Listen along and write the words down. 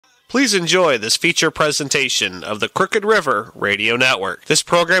Please enjoy this feature presentation of the Crooked River Radio Network. This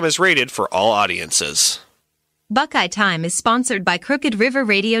program is rated for all audiences. Buckeye Time is sponsored by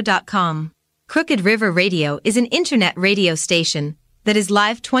CrookedRiverRadio.com. Crooked River Radio is an internet radio station that is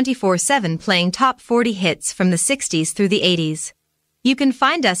live 24/7 playing top 40 hits from the 60s through the 80s. You can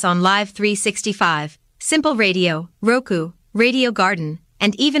find us on Live 365, Simple Radio, Roku, Radio Garden,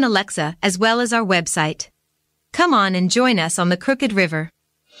 and even Alexa, as well as our website. Come on and join us on the Crooked River.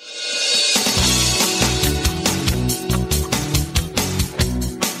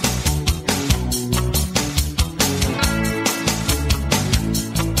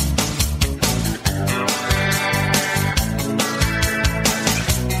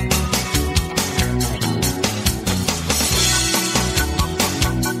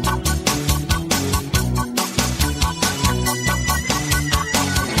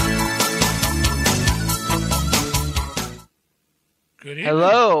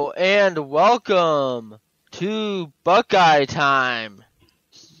 Hello and welcome to Buckeye Time.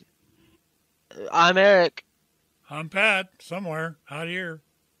 I'm Erik. I'm Pat, somewhere out here.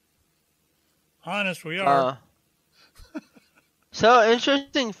 Honest, we are. So,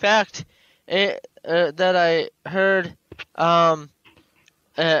 interesting fact that I heard while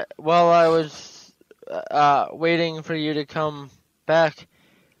I was waiting for you to come back.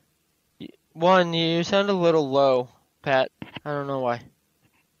 One, you sound a little low, Pat. I don't know why.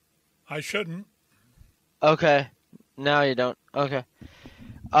 I shouldn't. Okay. Now you don't. Okay.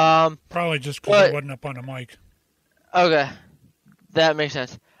 Probably just because I wasn't up on the mic. Okay. That makes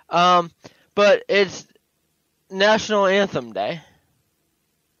sense. But it's National Anthem Day.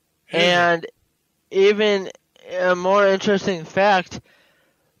 And even a more interesting fact,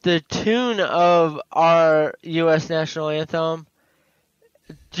 the tune of our U.S. National Anthem,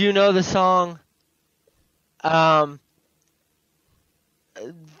 do you know the song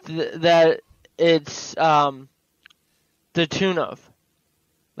that it's the tune of?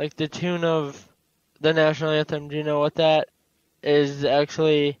 Like the tune of the National Anthem, do you know what that is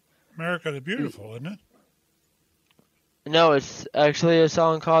actually? America the Beautiful, isn't it? No, it's actually a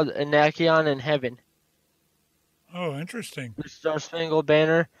song called Anakion in Heaven. Oh, interesting. The Star Spangled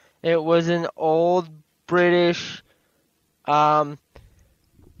Banner. It was an old British pub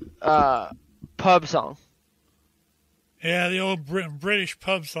song. Yeah, the old British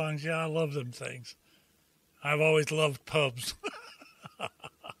pub songs. Yeah, I love them things. I've always loved pubs.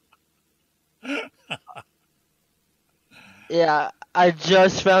 Yeah, I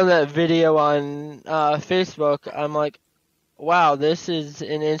just found that video on Facebook. I'm like, wow, this is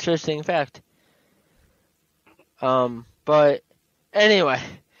an interesting fact. But anyway,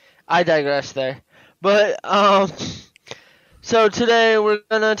 I digress there. But so today we're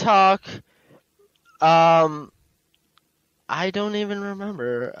gonna talk. I don't even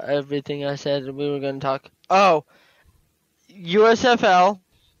remember everything I said we were gonna talk. Oh, USFL,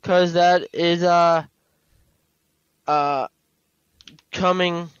 because that is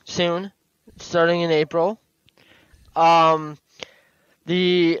coming soon, starting in April. The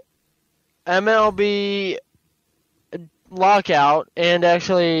MLB lockout, and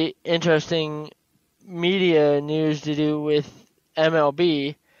actually interesting media news to do with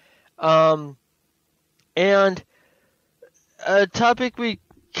MLB, and a topic we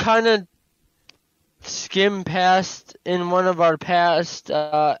kind of skimmed past in one of our past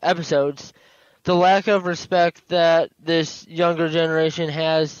episodes, the lack of respect that this younger generation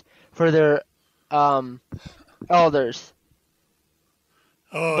has for their elders.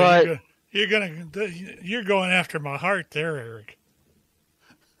 Oh, but you're going after my heart there, Erik.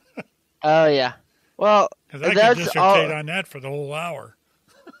 Oh yeah. Well, because I could dissertate on that for the whole hour.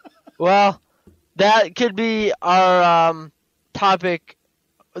 Well, that could be our topic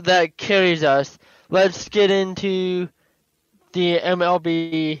that carries us. Let's get into the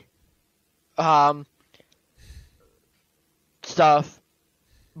MLB stuff,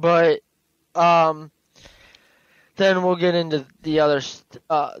 but then we'll get into the other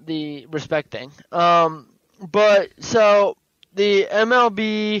the respect thing. But so the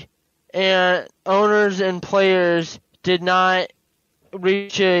MLB and owners and players did not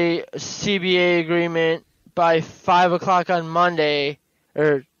reach a CBA agreement by 5 o'clock on Monday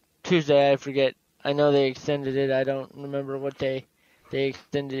or Tuesday, I forget. I know they extended it. I don't remember what day they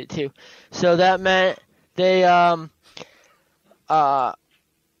extended it to. So that meant they I'm not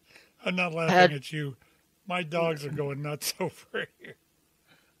laughing at you. My dogs are going nuts over here.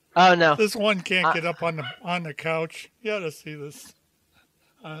 Oh no! This one can't get up on the couch. You ought to see this.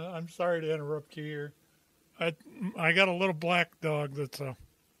 I'm sorry to interrupt you here. I got a little black dog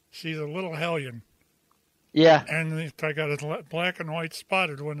she's a little hellion. Yeah. And I got a black and white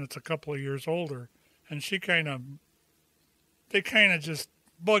spotted when it's a couple of years older, and they kind of just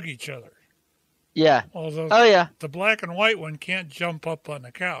bug each other. Yeah. Although yeah. the black and white one can't jump up on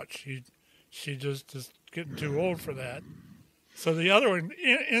the couch. She just is getting too old for that. So the other one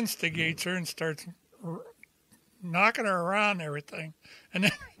instigates her and starts knocking her around and everything. And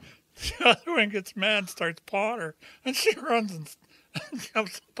then the other one gets mad and starts pawing her. And she runs and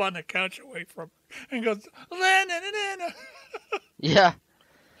jumps up on the couch away from her and goes, "Lana." Yeah.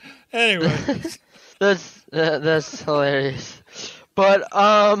 Anyway. That's hilarious. But,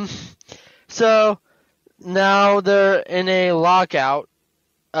 so now they're in a lockout,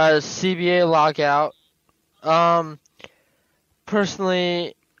 a CBA lockout.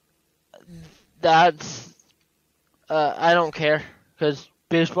 Personally, that's, I don't care, because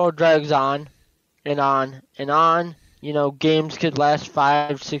baseball drags on and on and on. You know, games could last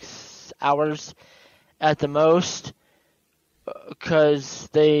 5-6 hours at the most, because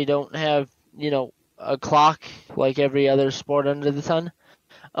they don't have, you know, a clock like every other sport under the sun.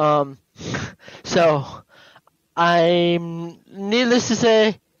 So I'm, needless to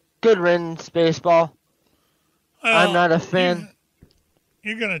say, good riddance, baseball. Well, I'm not a fan.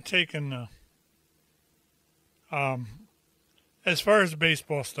 You're going to take in as far as the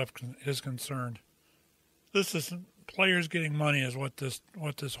baseball stuff is concerned, this is players getting money is what this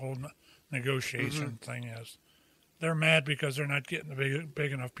whole negotiation thing is. They're mad because they're not getting a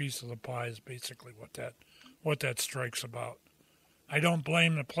big enough piece of the pie is basically what that strike's about. I don't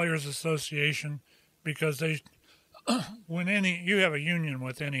blame the Players Association because they, you have a union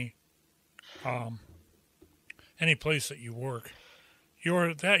with any place that you work,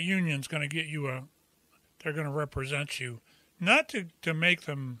 that union's going to get you they're going to represent you, not to make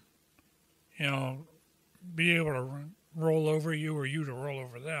them, you know, be able to roll over you or you to roll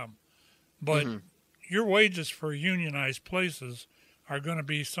over them, but your wages for unionized places are going to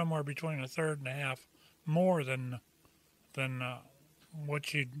be somewhere between a third and a half more than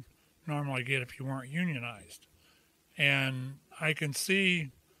what you'd normally get if you weren't unionized. And I can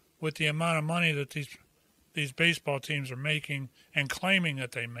see with the amount of money that these baseball teams are making and claiming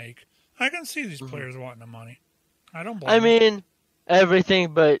that they make, I can see these players wanting the money. I don't blame them. mean,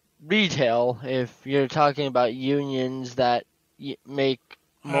 everything but retail, if you're talking about unions that make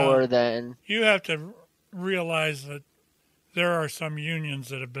more than... You have to realize that there are some unions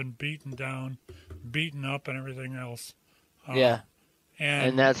that have been beaten down, beaten up, and everything else. Yeah.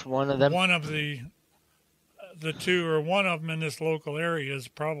 And that's one of them? One of the two, or one of them in this local area is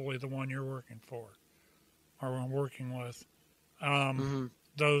probably the one you're working for, or working with.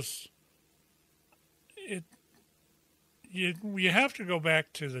 You have to go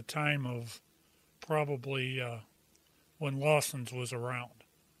back to the time of probably when Lawson's was around.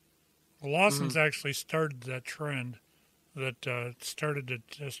 Lawson's actually started that trend that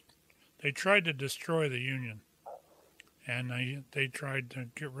they tried to destroy the union, and they tried to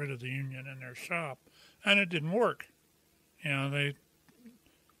get rid of the union in their shop, and it didn't work. You know,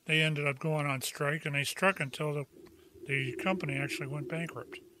 they ended up going on strike, and they struck until the company actually went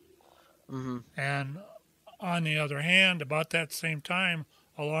bankrupt. And on the other hand, about that same time,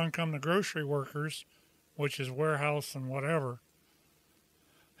 along come the grocery workers, which is warehouse and whatever.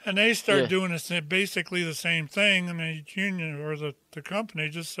 And they start doing basically the same thing, and the union or the company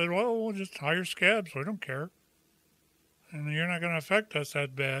just said, well, we'll just hire scabs. We don't care. And you're not going to affect us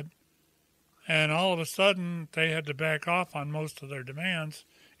that bad. And all of a sudden, they had to back off on most of their demands.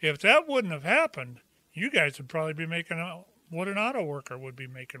 If that wouldn't have happened, you guys would probably be making what an auto worker would be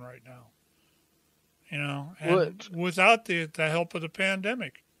making right now. You know, and without the help of the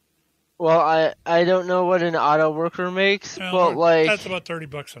pandemic. Well, I don't know what an auto worker makes, well, but that's about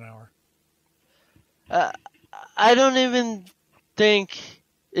 $30 an hour. I don't even think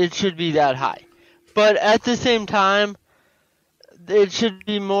it should be that high. But at the same time, it should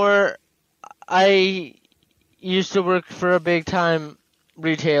be more. I used to work for a big time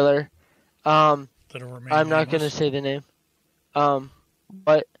retailer. I'm not going to say the name.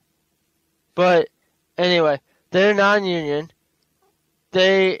 But anyway, they're non-union.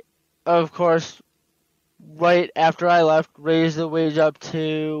 They, of course, right after I left, raised the wage up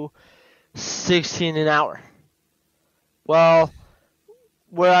to $16 an hour. Well,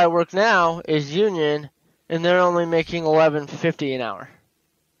 where I work now is union, and they're only making $11.50 an hour,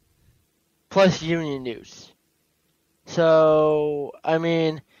 plus union dues. So, I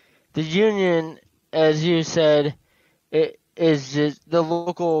mean, the union, as you said, it is just the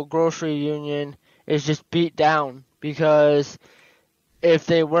local grocery union is just beat down, because if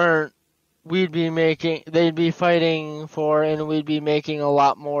they weren't, they'd be fighting for, and we'd be making a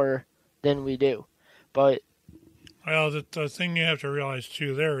lot more than we do. But Well, the thing you have to realize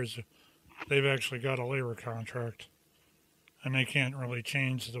too there is they've actually got a labor contract, and they can't really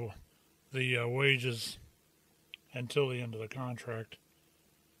change the wages until the end of the contract.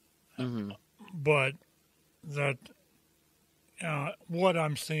 mm-hmm. But that what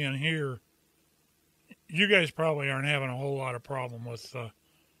I'm seeing here, you guys probably aren't having a whole lot of problem with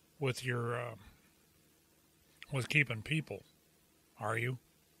your with keeping people, are you?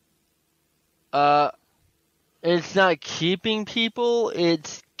 It's not keeping people;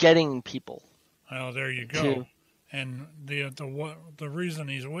 it's getting people. Well, there you go. Too. And the reason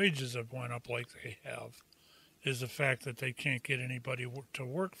these wages have went up like they have is the fact that they can't get anybody to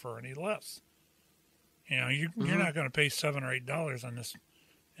work for any less. You're not going to pay $7 or $8 on this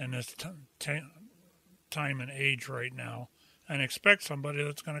in this time and age right now, and expect somebody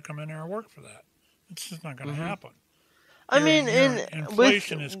that's going to come in there and work for that. It's just not going to happen.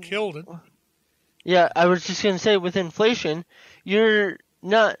 Inflation has killed it. Yeah, I was just going to say, with inflation, you're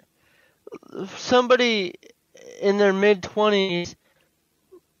not somebody in their mid-20s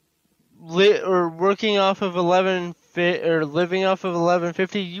or working off of or living off of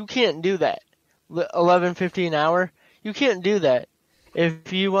 $11.50. You can't do that. $11.50 an hour. You can't do that.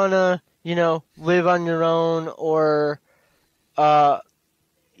 If you want to, live on your own, or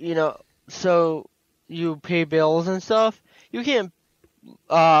so you pay bills and stuff, you can't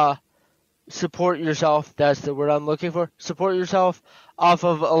support yourself. That's the word I'm looking for. Support yourself off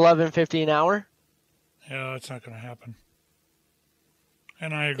of $11.50 an hour. Yeah, that's not going to happen.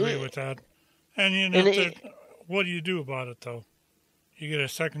 And I agree with that. And what do you do about it, though? You get a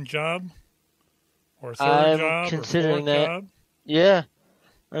second job, or a third job, considering or fourth that. job? Yeah,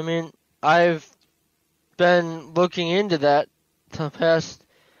 I've been looking into that the past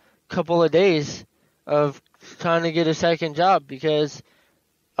couple of days of trying to get a second job because,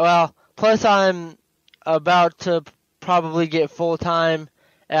 plus I'm about to probably get full-time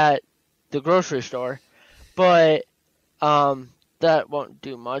at the grocery store, but that won't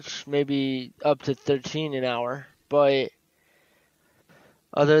do much, maybe up to $13 an hour, but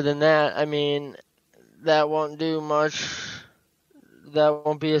other than that, that won't do much. That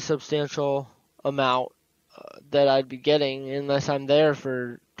won't be a substantial amount that I'd be getting unless I'm there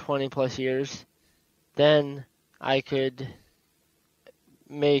for 20 plus years. Then I could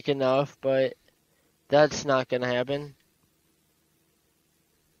make enough, but that's not going to happen.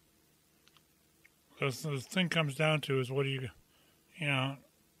 The thing comes down to is what do you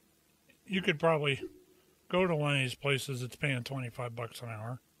could probably go to one of these places that's paying $25 an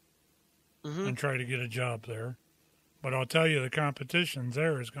hour and try to get a job there. But I'll tell you, the competition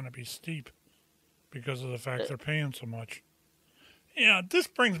there is going to be steep because of the fact they're paying so much. This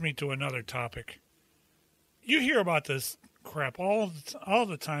brings me to another topic. You hear about this crap all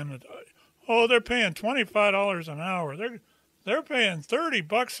the time that, they're paying $25 an hour. They're paying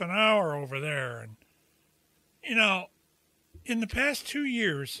 $30 an hour over there. And, in the past 2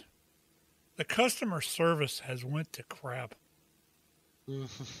 years, the customer service has went to crap.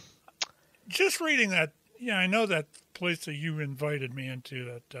 Just reading that, I know that place that you invited me into,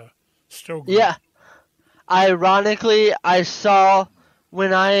 that Stow. Yeah. Ironically, I saw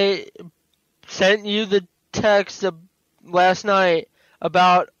when I sent you the text last night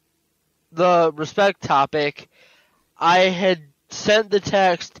about the respect topic, I had sent the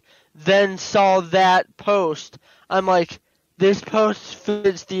text, then saw that post. I'm like, this post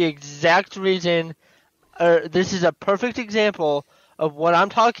fits the exact reason, or this is a perfect example of what I'm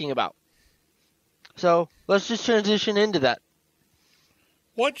talking about. So let's just transition into that.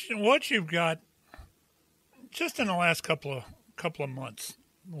 What you've got just in the last couple of months,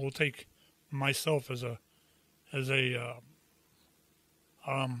 we'll take myself as an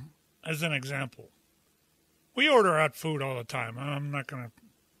example. We order out food all the time. I'm not going to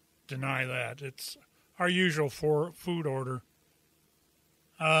deny that. It's our usual food order,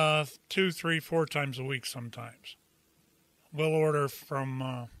 2, 3, 4 times a week sometimes. We'll order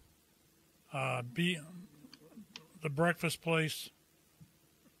from the breakfast place.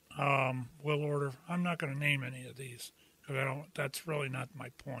 We'll order. I'm not going to name any of these because that's really not my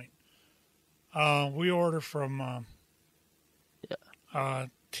point. We order from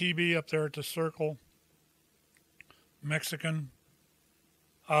TB up there at the Circle, Mexican.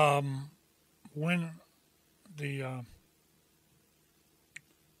 When the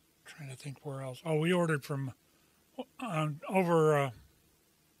trying to think where else. Oh, we ordered from over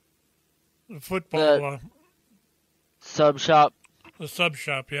the football sub shop. The sub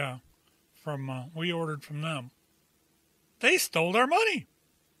shop, yeah. We ordered from them. They stole our money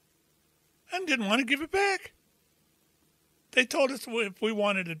and didn't want to give it back. They told us if we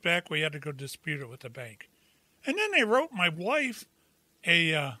wanted it back, we had to go dispute it with the bank. And then they wrote my wife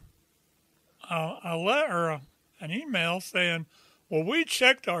a letter, an email saying, "Well, we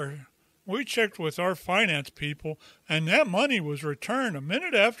checked with our finance people, and that money was returned a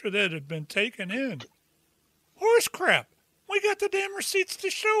minute after that had been taken in." Horse crap! We got the damn receipts to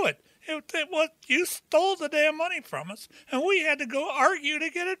show it. You stole the damn money from us, and we had to go argue to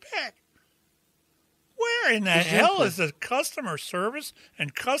get it back. Where in the hell is the customer service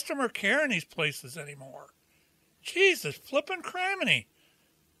and customer care in these places anymore? Jesus flippin' criminy!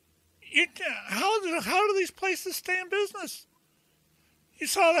 How do these places stay in business? You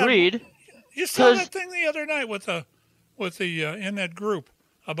saw that. Greed. You saw that thing the other night with the in that group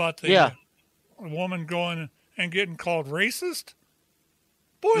about the woman going and getting called racist.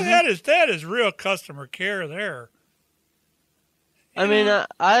 Boy, that is real customer care there. I mean,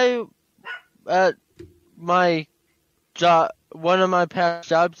 I at my job, one of my past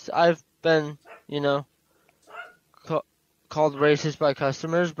jobs, I've been, called racist by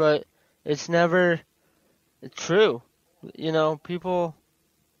customers, but it's never true. People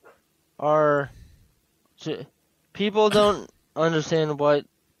don't understand what,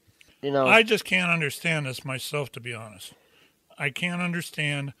 I just can't understand this myself, to be honest. I can't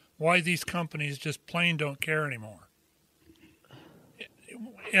understand why these companies just plain don't care anymore.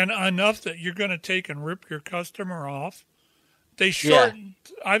 And enough that you're going to take and rip your customer off. They shorten.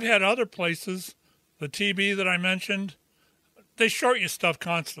 Yeah. I've had other places, the TB that I mentioned, they short you stuff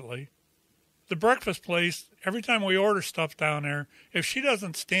constantly. The breakfast place, every time we order stuff down there, if she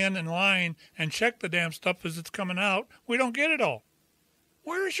doesn't stand in line and check the damn stuff as it's coming out, we don't get it all.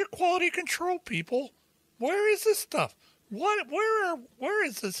 Where is your quality control, people? Where is this stuff? Where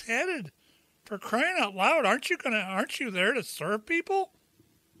is this headed? For crying out loud, aren't you there to serve people?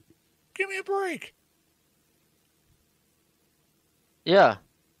 Give me a break. Yeah.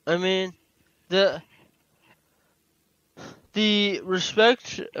 I mean, the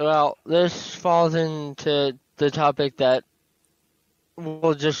respect, well, this falls into the topic that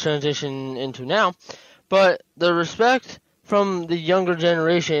we'll just transition into now, but the respect from the younger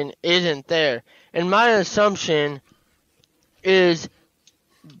generation isn't there. And my assumption is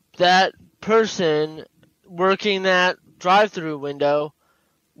that person working that drive-through window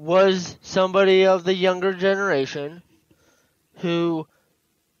was somebody of the younger generation who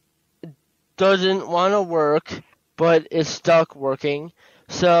doesn't want to work but is stuck working.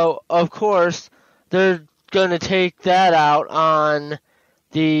 So, of course, they're going to take that out on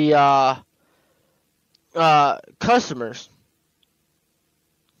the customers.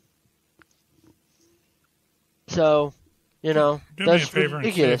 So, do that's me a favor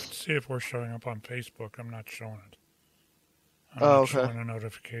ridiculous. And see if we're showing up on Facebook. I'm not showing it. I'm not showing a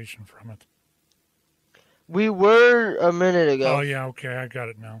notification from it. We were a minute ago. Oh, yeah, okay, I got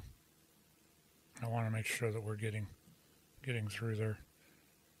it now. I want to make sure that we're getting through there.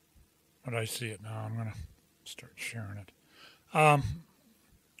 But I see it now. I'm going to start sharing it.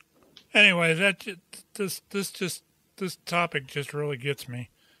 Anyway, this topic just really gets me.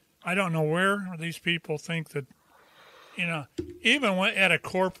 I don't know where these people think that, even at a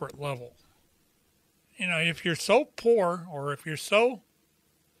corporate level, if you're so poor or if you're so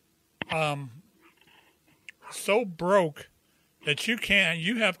broke that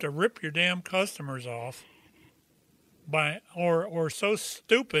you have to rip your damn customers off or so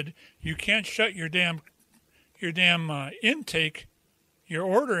stupid you can't shut your damn intake, your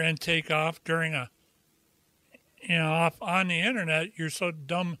order intake off during off on the internet. You're so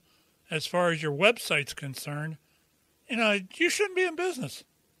dumb as far as your website's concerned. You shouldn't be in business.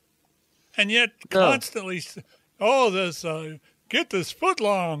 And yet constantly, get this foot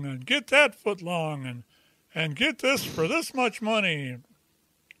long and get that foot long and get this for this much money.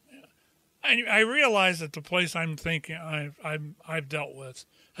 I realize that the place I'm thinking I've dealt with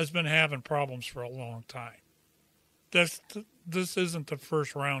has been having problems for a long time. This isn't the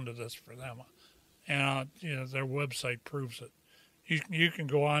first round of this for them, and their website proves it. You can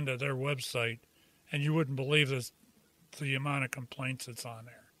go onto their website, and you wouldn't believe the amount of complaints that's on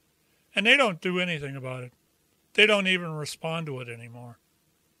there, and they don't do anything about it. They don't even respond to it anymore.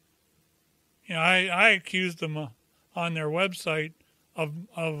 I accused them on their website of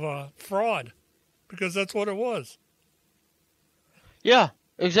fraud because that's what it was. Yeah,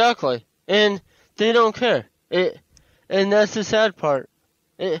 exactly. And they don't care. And that's the sad part.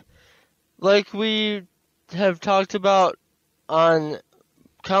 Like we have talked about on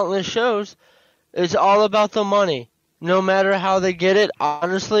countless shows, it's all about the money. No matter how they get it,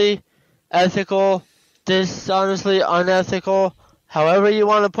 honestly, ethical, dishonestly, unethical, however you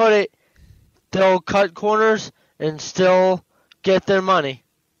want to put it, they'll cut corners and still get their money.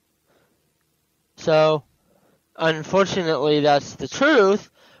 So, unfortunately, that's the truth,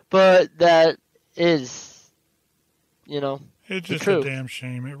 but that is, it's the just truth. a damn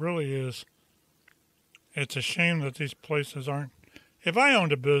shame. It really is. It's a shame that these places aren't. If I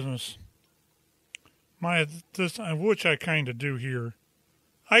owned a business, which I kind of do here,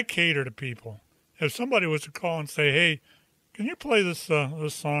 I cater to people. If somebody was to call and say, "Hey, can you play this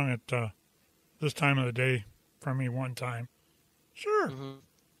song at this time of the day for me one time?" Sure. Mm-hmm.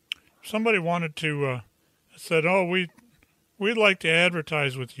 If somebody wanted to said, "Oh, we'd like to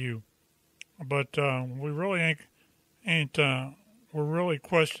advertise with you, but we really ain't we're really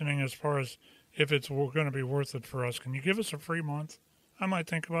questioning as far as if it's going to be worth it for us. Can you give us a free month?" I might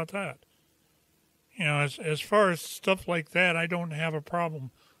think about that. As far as stuff like that, I don't have a problem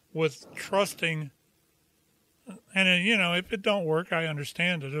with trusting. And if it don't work, I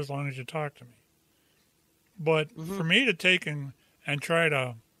understand it as long as you talk to me. But for me to take and try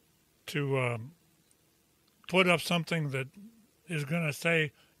to put up something that is going to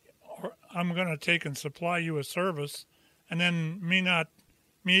say, I'm going to take and supply you a service, and then me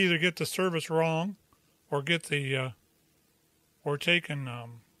either get the service wrong, or get the or take and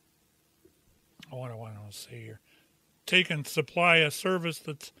what do I want to say here? Take and supply a service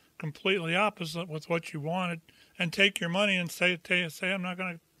that's completely opposite with what you wanted, and take your money and say I'm not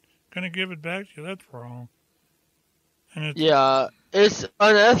going to give it back to you. That's wrong. And it's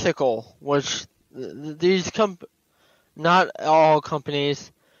unethical, which these not all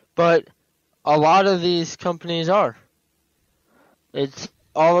companies, but a lot of these companies are. It's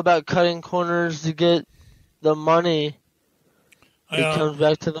all about cutting corners to get the money. It comes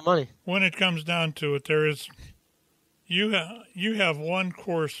back to the money. When it comes down to it, there is you have one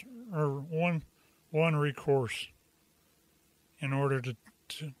course or one recourse in order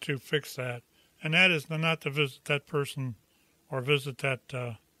to fix that, and that is not to visit that person or visit that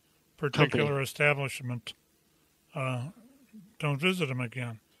particular company. Establishment. Don't visit them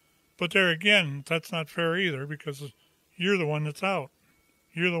again. But there again, that's not fair either, because you're the one that's out.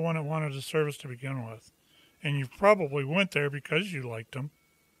 You're the one that wanted the service to begin with. And you probably went there because you liked them.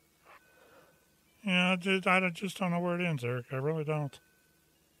 I just don't know where it ends, Erik. I really don't.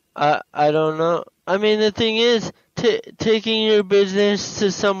 I don't know. I mean, the thing is, taking your business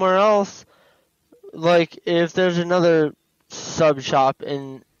to somewhere else, like if there's another sub shop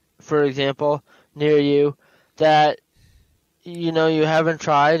for example, near you that you haven't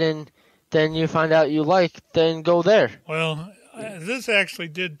tried, and then you find out you like, then go there. Well, this actually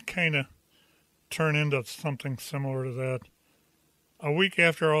did kind of turn into something similar to that. A week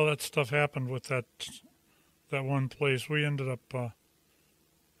after all that stuff happened with that one place, we ended up.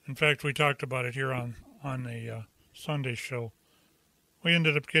 In fact, we talked about it here on the Sunday show. We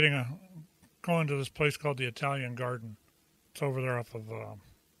ended up going to this place called the Italian Garden. It's over there off of.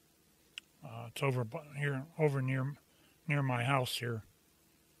 It's over here, over near my house here,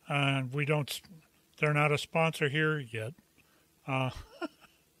 and we don't. They're not a sponsor here yet. Thought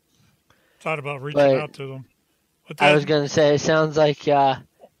about reaching out to them. But I was going to say, it sounds like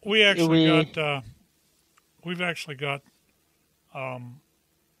we've actually got some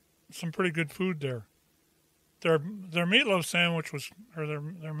pretty good food there. Their meatloaf sandwich their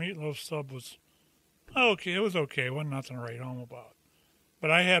meatloaf sub was okay. It was okay. It wasn't nothing to write home about. But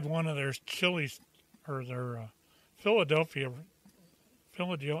I had one of their chili, or their Philadelphia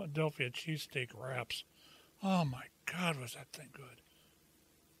cheesesteak wraps. Oh my God, was that thing good!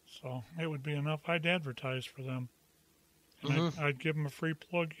 So it would be enough. I'd advertise for them. And I'd give them a free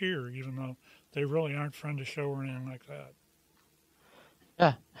plug here, even though they really aren't friend of show or anything like that.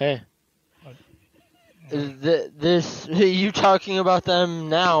 Yeah, hey. But, this you talking about them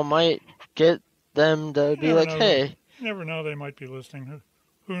now might get them to be like, hey. You never know, they might be listening.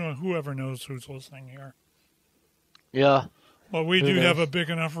 Whoever knows who's listening here. Yeah. Well, we do have a big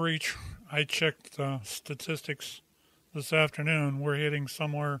enough reach. I checked statistics this afternoon. We're hitting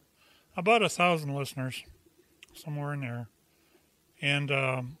somewhere about 1,000 listeners, somewhere in there. And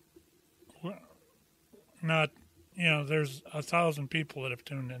there's 1,000 people that have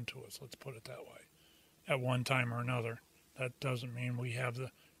tuned into us, let's put it that way, at one time or another. That doesn't mean we have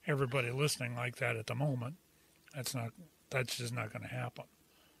everybody listening like that at the moment. That's just not going to happen.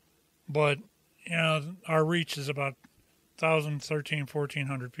 But, our reach is about 1,013,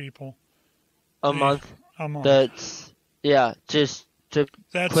 1,400 people. A month. A month. That's, just to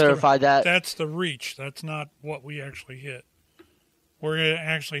clarify that. That's the reach. That's not what we actually hit. We're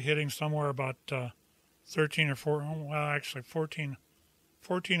actually hitting somewhere about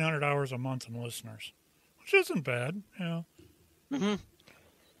 1,400 hours a month in listeners, which isn't bad, Mm-hmm.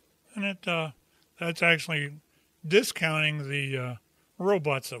 And that's actually discounting the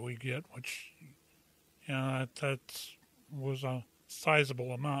robots that we get, which that was a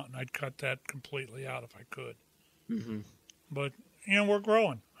sizable amount, and I'd cut that completely out if I could. Mm-hmm. But we're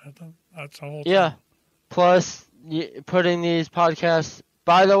growing. That's the whole Yeah. thing. Plus, putting these podcasts.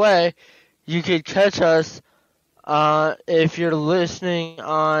 By the way, you could catch us if you're listening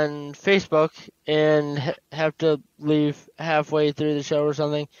on Facebook and have to leave halfway through the show or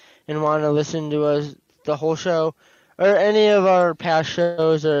something and want to listen to us the whole show or any of our past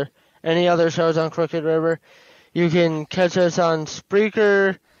shows or any other shows on Crooked River. You can catch us on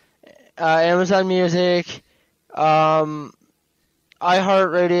Spreaker, Amazon Music,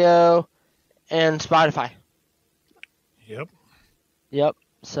 iHeartRadio, and Spotify. Yep.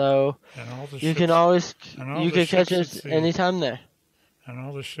 So you can catch us anytime there. And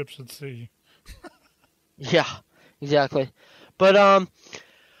all the ships at sea. Yeah, exactly. But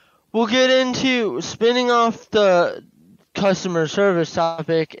we'll get into spinning off the customer service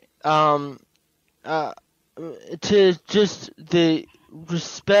topic. To just the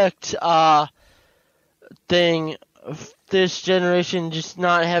respect thing, this generation just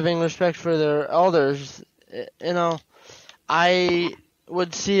not having respect for their elders. I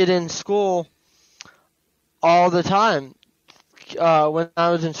would see it in school all the time when I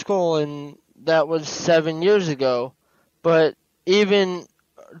was in school, and that was 7 years ago. But even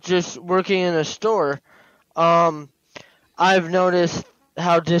just working in a store, I've noticed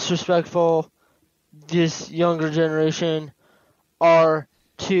how disrespectful this younger generation are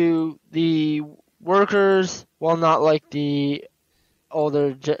to the workers. Well, not like the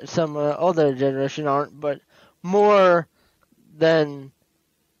some older generation aren't, but more than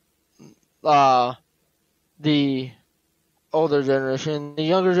the older generation. The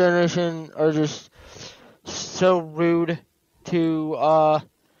younger generation are just so rude to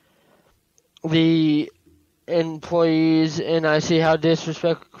the employees, and I see how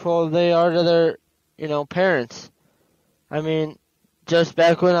disrespectful they are to their parents. I mean, just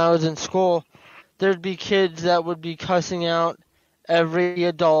back when I was in school, there'd be kids that would be cussing out every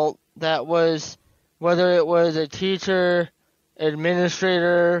adult that was, whether it was a teacher,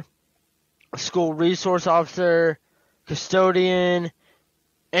 administrator, school resource officer, custodian,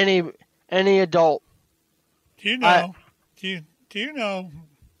 any adult. Do you know? Do you know?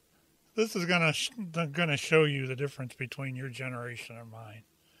 This is gonna show you the difference between your generation and mine.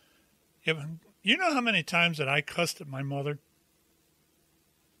 You know how many times that I cussed at my mother?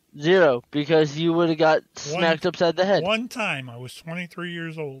 0, because you would have got smacked upside the head. One time, I was 23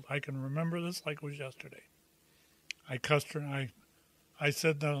 years old. I can remember this like it was yesterday. I cussed her. I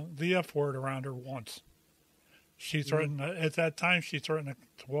said the F word around her once. She threatened, at that time, she threatened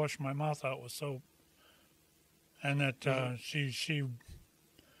to wash my mouth out with soap. And that she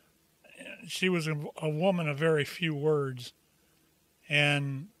was a woman of very few words.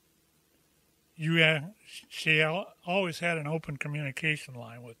 And she always had an open communication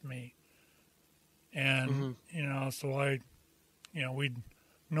line with me. And, so we'd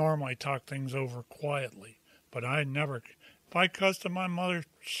normally talk things over quietly. But I never, if I cussed at my mother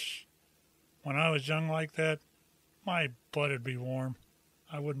when I was young like that, my butt would be warm.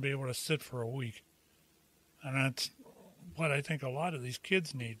 I wouldn't be able to sit for a week. And that's what I think a lot of these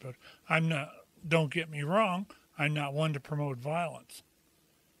kids need. But don't get me wrong, I'm not one to promote violence.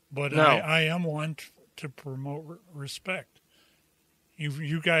 But no. I am one to promote respect.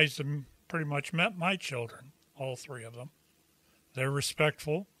 You guys have pretty much met my children, all 3 of them. They're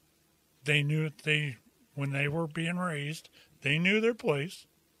respectful. They knew when they were being raised, they knew their place.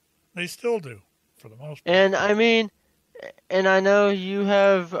 They still do, for the most part. And I know you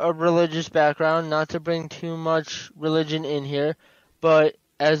have a religious background, not to bring too much religion in here, but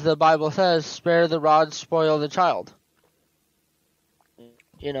as the Bible says, spare the rod, spoil the child.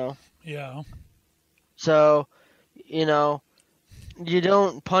 Yeah. So, you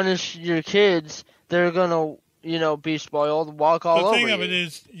don't punish your kids. They're going to, be spoiled, walk all over you. The thing of it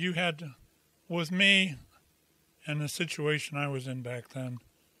is, with me and the situation I was in back then,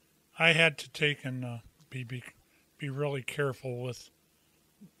 I had to take and be really careful with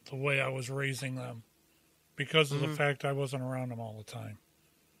the way I was raising them because of the fact I wasn't around them all the time.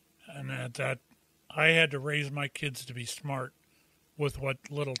 And that I had to raise my kids to be smart with what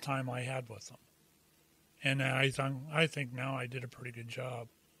little time I had with them. And I think now I did a pretty good job.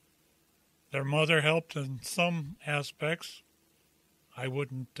 Their mother helped in some aspects. I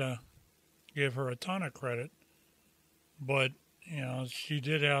wouldn't give her a ton of credit, but she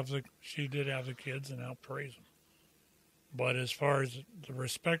did have the kids and helped raise them. But as far as the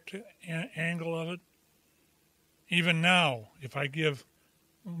respect angle of it, even now, if I give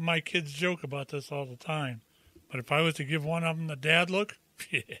my kids joke about this all the time, But if I was to give one of them the dad look,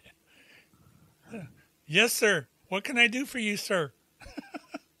 yeah. Yes, sir. What can I do for you, sir?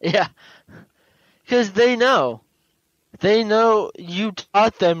 Yeah. Because they know. They know you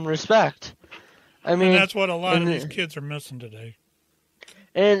taught them respect. I mean, and that's what a lot of these kids are missing today.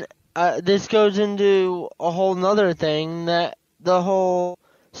 And this goes into a whole nother thing, that the whole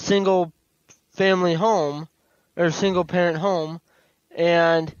single family home or single parent home,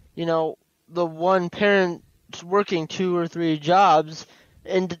 and the one parent working 2 or 3 jobs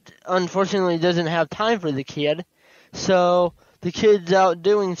and unfortunately doesn't have time for the kid, so the kid's out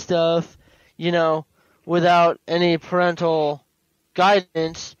doing stuff without any parental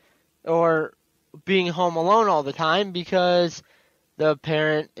guidance or being home alone all the time because the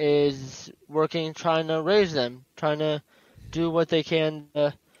parent is working, trying to raise them, trying to do what they can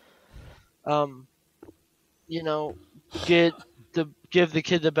to give the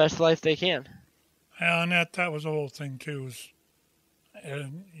kid the best life they can. And that was the whole thing too.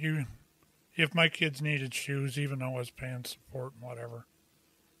 If my kids needed shoes, even though I was paying support and whatever,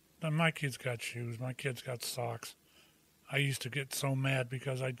 then my kids got shoes. My kids got socks. I used to get so mad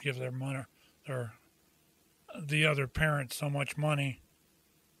because I'd give their money, the other parent, so much money,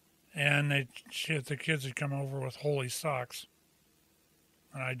 and the kids would come over with holy socks,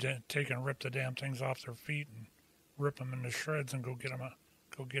 and I'd take and rip the damn things off their feet and rip them into shreds and go get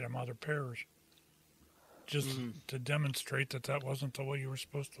them other pairs, just to demonstrate that wasn't the way you were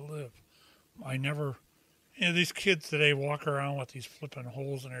supposed to live. I never. These kids today walk around with these flipping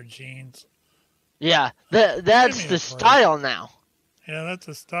holes in their jeans. Yeah, that's the style now. Yeah, that's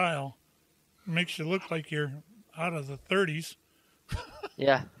the style. It makes you look like you're out of the 30s.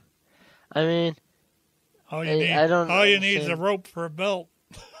 Yeah, I mean, all you need is a rope for a belt.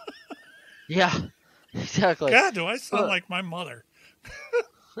 Yeah, exactly. God, do I sound like my mother?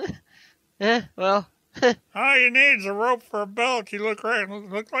 Yeah, well. All you need is a rope for a belt. You look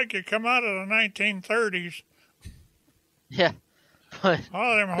like you come out of the 1930s. Yeah. But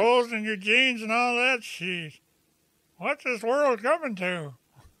all them holes in your jeans and all that shit. What's this world coming to?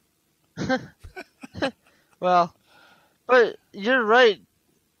 Well, but you're right.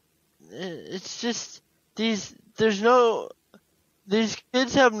 It's just these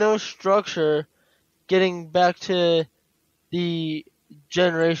kids have no structure. Getting back to the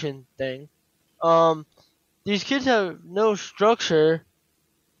generation thing. These kids have no structure,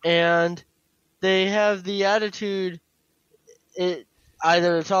 and they have the attitude.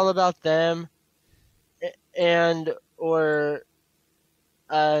 Either it's all about them, or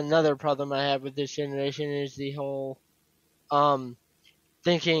another problem I have with this generation is the whole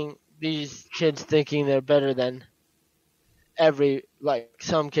these kids thinking they're better than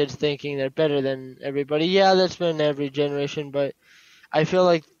some kids thinking they're better than everybody. Yeah, that's been every generation, but I feel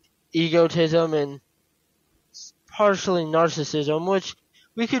like egotism and partially narcissism, which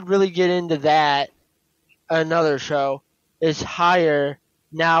we could really get into that another show, is higher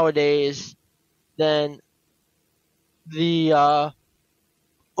nowadays than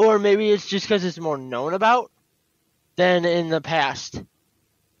or maybe it's just because it's more known about than in the past.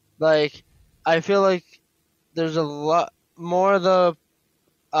 Like, I feel like there's a lot more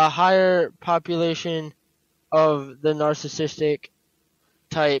a higher population of the narcissistic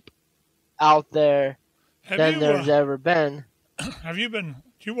type out there than there's ever been. Do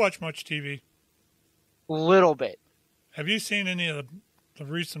you watch much TV? Little bit. Have you seen any of the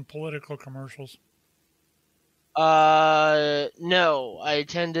recent political commercials? No. I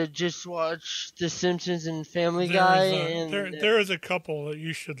tend to just watch The Simpsons and Family Guy. There is a couple that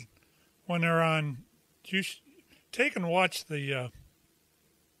you should, when they're on, you should take and watch the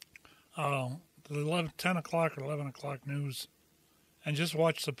 10 o'clock or 11 o'clock news, and just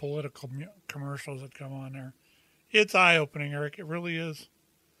watch the political commercials that come on there. It's eye-opening, Erik. It really is.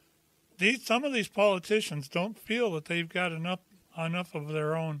 Some of these politicians don't feel that they've got enough of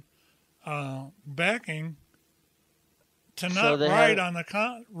their own backing to not ride on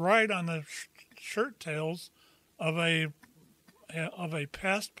the shirt tails of a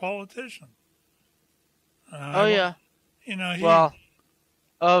past politician. Of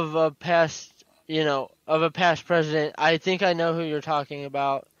a past president. I think I know who you're talking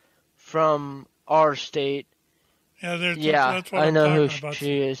about from our state. Yeah, that's what I I'm know talking who about.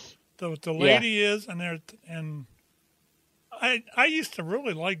 She is. The lady is, and I used to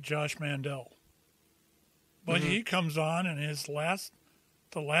really like Josh Mandel, but he comes on and the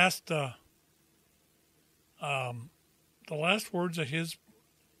last words of his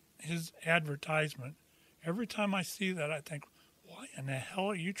advertisement. Every time I see that, I think, why in the hell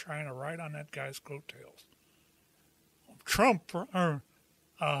are you trying to ride on that guy's coattails? Trump or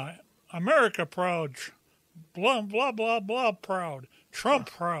America proud. blah, blah, blah, blah proud. Trump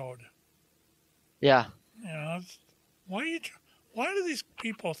proud. Yeah. You know, why do these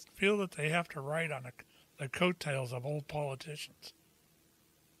people feel that they have to ride on the coattails of old politicians?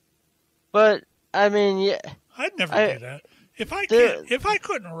 But, I mean, yeah. I'd never do that. If I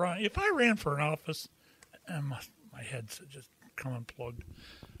couldn't run, if I ran for an office, and my head's just come unplugged.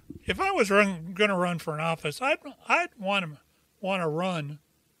 If I was going to run for an office, I'd want to run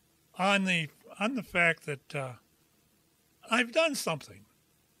on the fact that I've done something,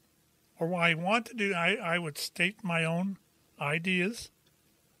 or what I want to do. I would state my own ideas,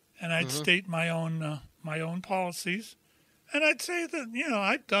 and I'd state my own policies, and I'd say that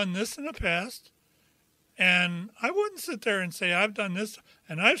I've done this in the past. And I wouldn't sit there and say, I've done this,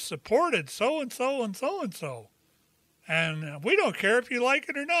 and I've supported so-and-so and so-and-so. And we don't care if you like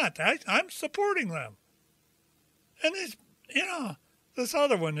it or not. I'm supporting them. And this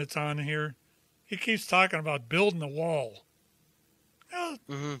other one that's on here, he keeps talking about building a wall.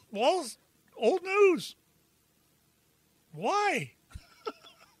 Walls, old news. Why?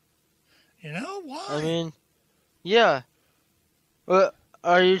 Why? I mean, yeah. Well,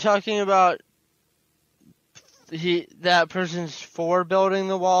 are you talking about that person's for building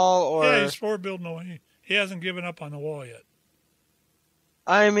the wall, or? Yeah, he's for building the wall. He hasn't given up on the wall yet.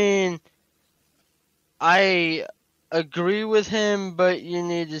 I mean, I agree with him, but you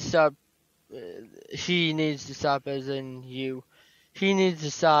need to stop. He needs to stop, as in you. He needs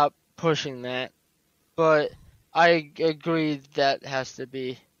to stop pushing that. But I agree that has to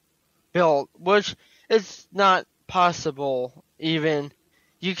be built, which it's not possible even.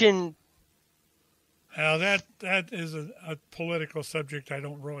 You can. Now that is a political subject I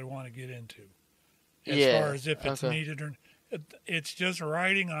don't really want to get into. As far as if it's needed or it's just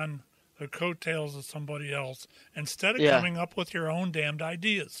riding on the coattails of somebody else instead of coming up with your own damned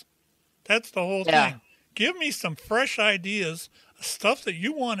ideas. That's the whole thing. Give me some fresh ideas, stuff that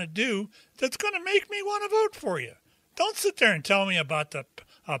you want to do that's going to make me want to vote for you. Don't sit there and tell me about the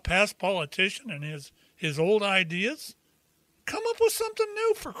past politician and his old ideas. Come up with something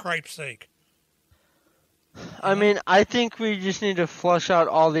new, for cripe's sake. I mean, I think we just need to flush out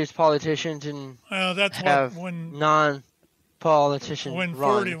all these politicians and have non-politicians when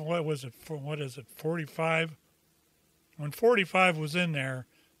run. 40, what is it, 45? When 45 was in there,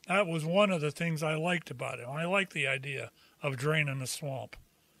 that was one of the things I liked about him. I liked the idea of draining the swamp.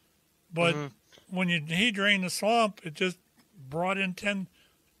 But when he drained the swamp, it just brought in 10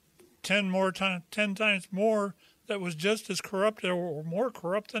 times more that was just as corrupt or more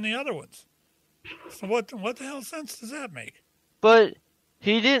corrupt than the other ones. So what the hell sense does that make? But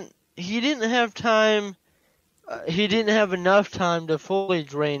he didn't have time. He didn't have enough time to fully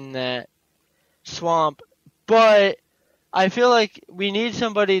drain that swamp. But I feel like we need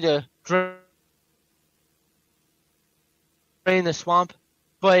somebody to drain the swamp,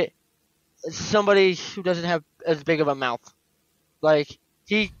 but somebody who doesn't have as big of a mouth. Like,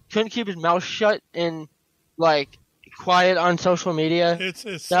 he couldn't keep his mouth shut and quiet on social media.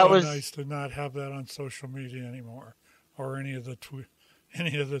 It's nice to not have that on social media anymore, or any of the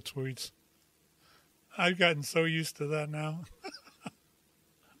tweets. I've gotten so used to that now.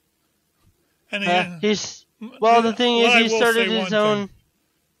 And the thing is, he started his own.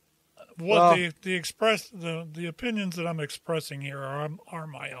 The opinions that I'm expressing here are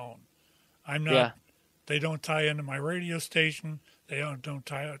my own. I'm not. Yeah. They don't tie into my radio station. They don't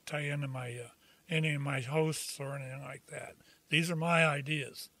tie into my any of my hosts or anything like that. These are my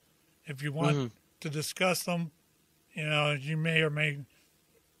ideas. If you want to discuss them, you may or may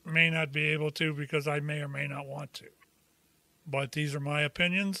not be able to, because I may or may not want to. But these are my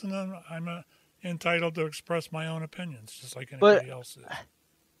opinions, and I'm entitled to express my own opinions, just like anybody else is.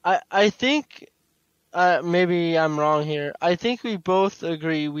 I think, maybe I'm wrong here, I think we both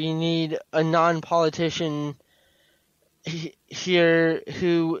agree we need a non-politician here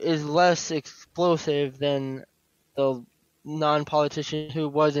who is less explosive than the non-politician who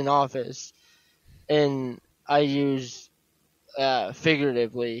was in office. And I use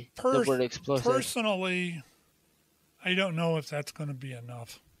figuratively the word explosive. Personally, I don't know if that's going to be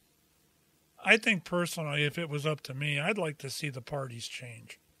enough. I think personally, if it was up to me, I'd like to see the parties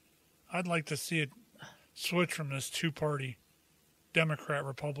change. I'd like to see it switch from this two-party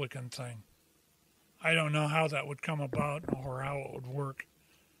Democrat-Republican thing. I don't know how that would come about or how it would work.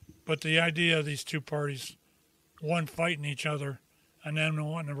 But the idea of these two parties, one fighting each other, and then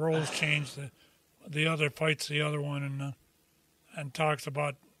when the roles change, the other fights the other one and talks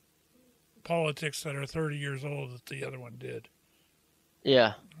about politics that are 30 years old that the other one did.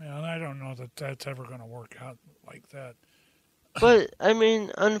 Yeah. And I don't know that that's ever going to work out like that. But I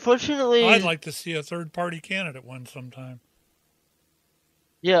mean, unfortunately, I'd like to see a third-party candidate win sometime.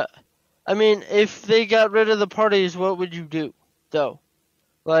 yeah. I mean, if they got rid of the parties, what would you do, though?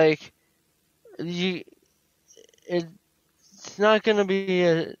 Like, it's not going to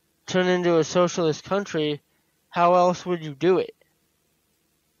be turn into a socialist country. How else would you do it?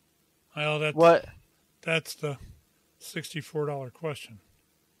 Well, What? that's the $64 question.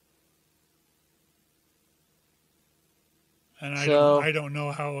 And I don't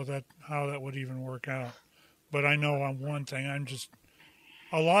know how that would even work out. But I know on one thing,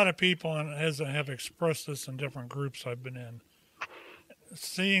 a lot of people have expressed this in different groups I've been in.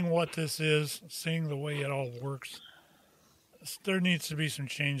 Seeing what this is, seeing the way it all works, there needs to be some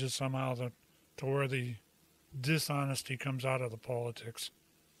changes somehow to where the dishonesty comes out of the politics.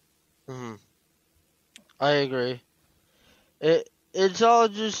 Mm-hmm. I agree. It's all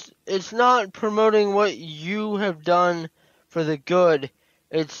just, it's not promoting what you have done for the good.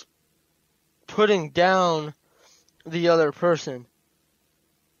 It's putting down the other person.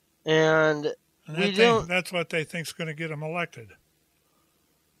 And that's what they think's going to get them elected.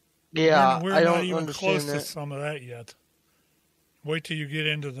 Yeah, we're I not don't even understand close that. to some of that yet. Wait till you get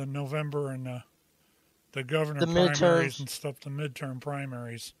into the November and the governor primaries midterms and stuff, the midterm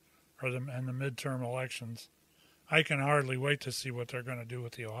primaries, and the midterm elections. I can hardly wait to see what they're going to do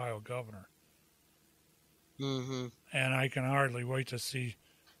with the Ohio governor. Mm-hmm. And I can hardly wait to see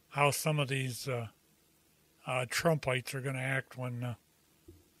how some of these Trumpites are going to act when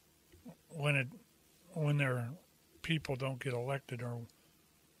their people don't get elected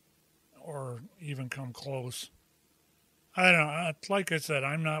or even come close. I don't know. Like I said,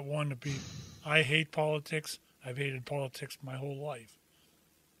 I'm not one to be. I hate politics. I've hated politics my whole life.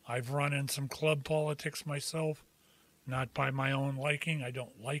 I've run in some club politics myself, not by my own liking. I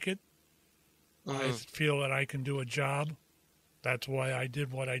don't like it. Mm-hmm. I feel that I can do a job. That's why I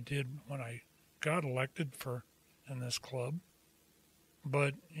did what I did when I got elected in this club.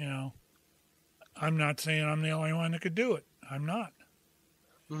 But, I'm not saying I'm the only one that could do it. I'm not.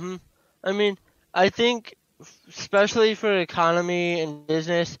 Mm-hmm. I mean, I think, especially for economy and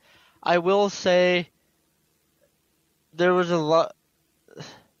business, I will say there's a lot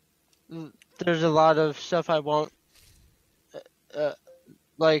of stuff I won't,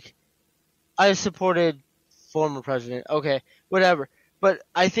 like, I supported former president. Okay, whatever. But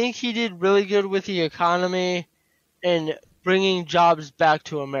I think he did really good with the economy and bringing jobs back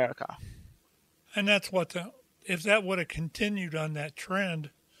to America. And that's if that would have continued on that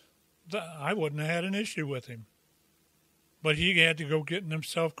trend, I wouldn't have had an issue with him. But he had to go getting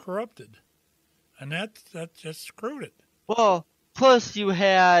himself corrupted. And that just screwed it. Well, plus you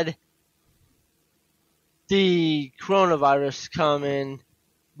had the coronavirus come in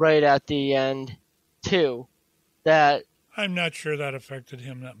right at the end, too. That I'm not sure that affected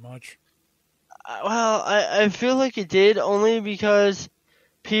him that much. Well, I feel like it did, only because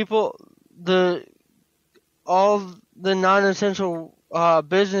all the non-essential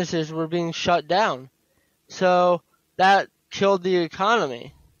businesses were being shut down. So that killed the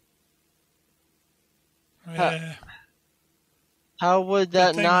economy. How would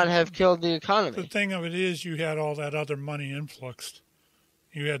that not have killed the economy? The thing of it is, you had all that other money influxed.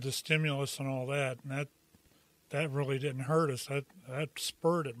 You had the stimulus and all that, and that really didn't hurt us. That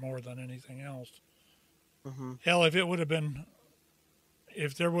spurred it more than anything else. Mm-hmm. Hell, if there would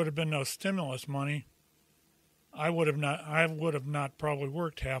have been no stimulus money, I would have not probably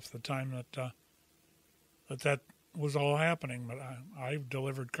worked half the time that was all happening. But I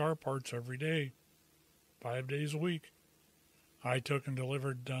delivered car parts every day, 5 days a week. I took and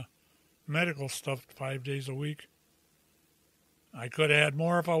delivered medical stuff 5 days a week. I could have had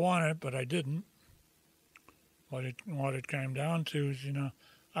more if I wanted, but I didn't. What it came down to is,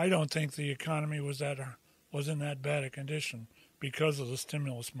 I don't think the economy was in that bad a condition because of the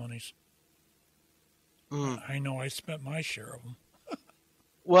stimulus monies. Mm. I know I spent my share of them.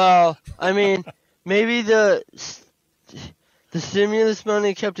 Well, I mean, maybe the stimulus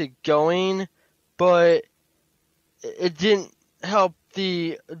money kept it going, but it didn't help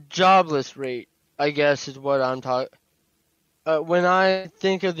the jobless rate, I guess is what I'm talking. When I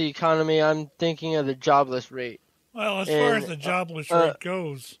think of the economy, I'm thinking of the jobless rate. Well, as far as the jobless rate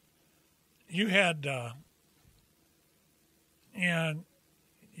goes, you had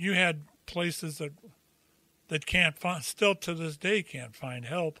places that can't still to this day can't find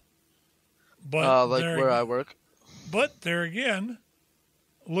help. But like where I work. But there again,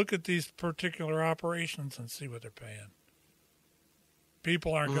 look at these particular operations and see what they're paying.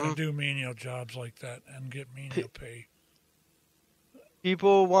 People aren't going to do menial jobs like that and get menial pay.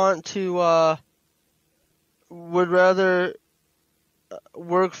 People want to would rather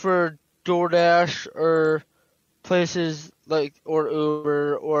work for DoorDash or places like or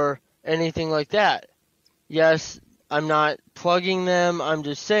Uber or anything like that. Yes, I'm not plugging them. I'm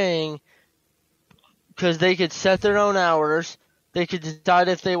just saying because they could set their own hours. They could decide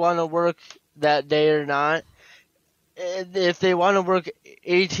if they want to work that day or not. If they want to work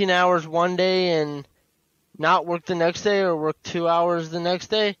 18 hours one day and not work the next day or work 2 hours the next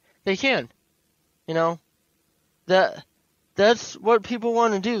day, they can. You know, that's what people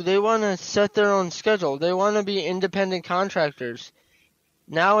want to do. They want to set their own schedule. They want to be independent contractors.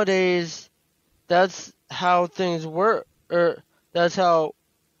 Nowadays, that's how things work, or that's how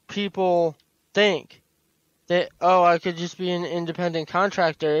people think. I could just be an independent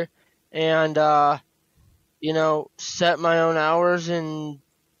contractor and, set my own hours and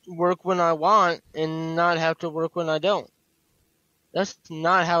work when I want and not have to work when I don't. That's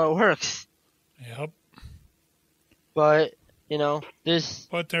not how it works. Yep. But, this...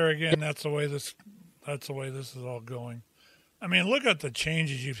 But there again, that's the way this is all going. I mean, look at the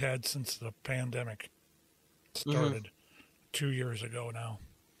changes you've had since the pandemic started 2 years ago now.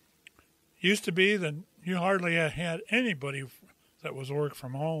 Used to be that you hardly had anybody that was work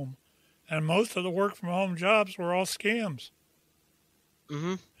from home, and most of the work from home jobs were all scams.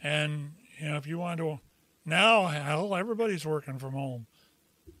 Mm-hmm. And if you want to, now hell, everybody's working from home.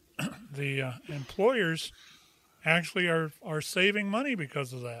 The employers actually are saving money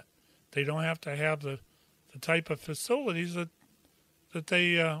because of that. They don't have to have the type of facilities that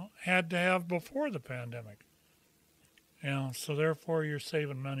they had to have before the pandemic. So therefore you're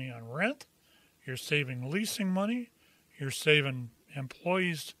saving money on rent, you're saving leasing money, you're saving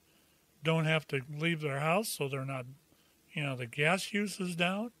employees don't have to leave their house so they're not, the gas use is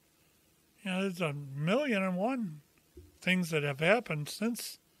down. There's 1,000,001 things that have happened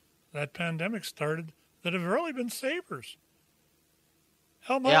since that pandemic started that have really been savers.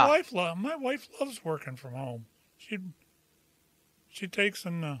 Hell, my wife loves working from home. She takes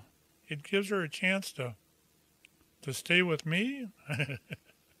and it gives her a chance to stay with me.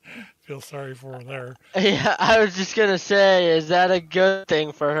 Feel sorry for her there. Yeah, I was just gonna say, is that a good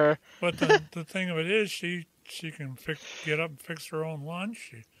thing for her? But the thing of it is, she can get up and fix her own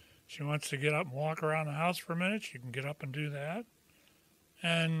lunch. She wants to get up and walk around the house for a minute. She can get up and do that,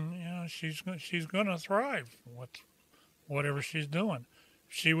 and she's gonna thrive with whatever she's doing.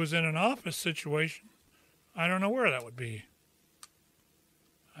 If she was in an office situation, I don't know where that would be.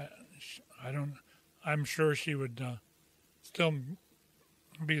 I don't. I'm sure she would still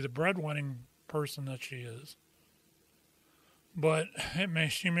be the breadwinning person that she is, but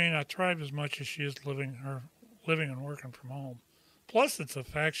she may not thrive as much as she is living and working from home. Plus, it's a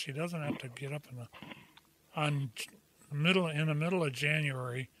fact she doesn't have to get up in the middle of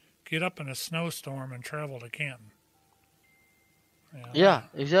January, get up in a snowstorm and travel to Canton. Yeah,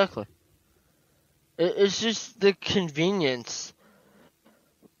 exactly. It's just the convenience.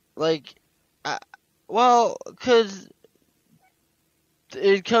 Because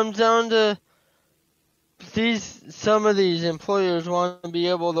it comes down to some of these employers want to be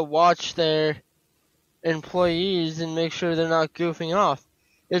able to watch their employees and make sure they're not goofing off.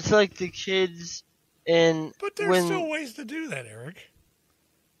 It's like the kids But there's still ways to do that, Erik.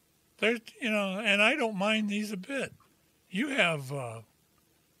 There's, and I don't mind these a bit. You have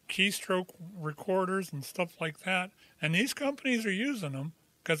keystroke recorders and stuff like that, and these companies are using them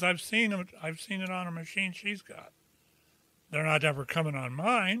because I've seen it on a machine she's got. They're not ever coming on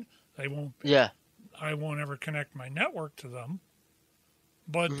mine. They won't. Yeah. I won't ever connect my network to them.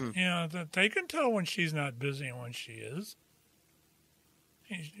 But they can tell when she's not busy and when she is.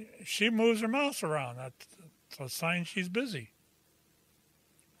 She moves her mouse around. That's a sign she's busy.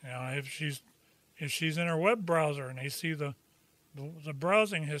 If she's in her web browser and they see the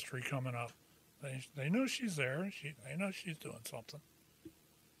browsing history coming up, they know she's there. They know she's doing something.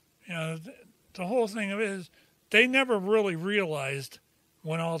 The whole thing of it is they never really realized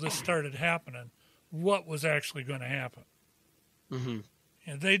when all this started happening what was actually going to happen. Mm-hmm.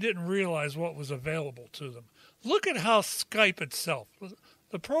 And they didn't realize what was available to them. Look at how Skype itself,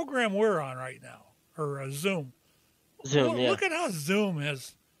 the program we're on right now, or Zoom. Look at how Zoom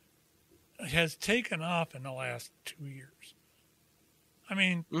has taken off in the last 2 years. I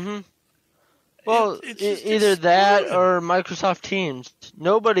mean, well, either that or Microsoft Teams.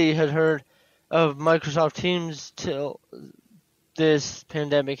 Nobody had heard of Microsoft Teams till this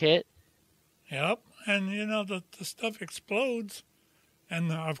pandemic hit. Yep, and the stuff explodes,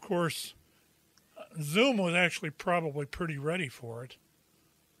 and of course, Zoom was actually probably pretty ready for it.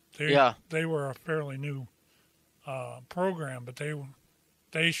 They were a fairly new program, but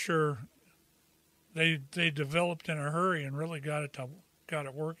they sure they developed in a hurry and really got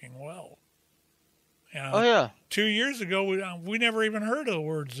it working well. Oh yeah. 2 years ago, we never even heard of the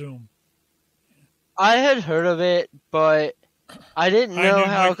word Zoom. I had heard of it, but I didn't know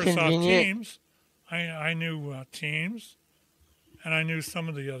how Microsoft convenient. Teams. I knew Teams, and I knew some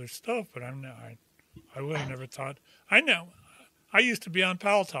of the other stuff, but I would have never thought. I know. I used to be on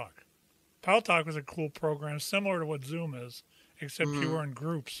Pal Talk. Pal Talk was a cool program, similar to what Zoom is, except you were in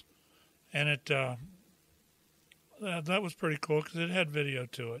groups, and it that was pretty cool because it had video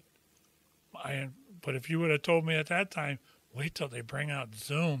to it. But if you would have told me at that time, wait till they bring out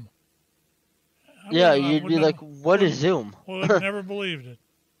Zoom. You'd be like, what is Zoom? Well, I never believed it.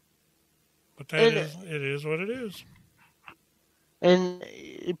 But it is what it is. And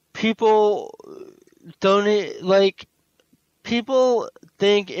people people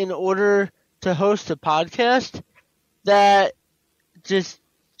think in order to host a podcast that, just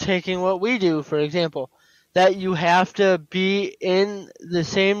taking what we do, for example, that you have to be in the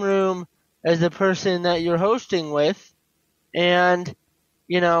same room as the person that you're hosting with and,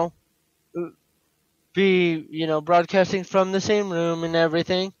 be, broadcasting from the same room and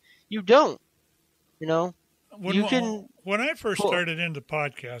everything. You don't, When I first started into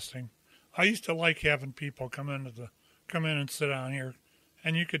podcasting, I used to like having people come in and sit down here,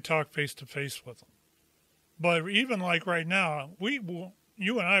 and you could talk face to face with them. But even like right now, you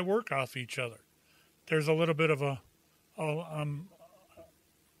and I work off each other. There's a little bit of a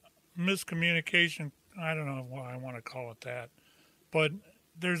miscommunication. I don't know why I want to call it that, but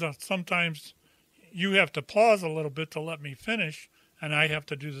there's sometimes you have to pause a little bit to let me finish, and I have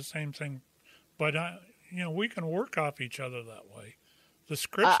to do the same thing. But we can work off each other that way. The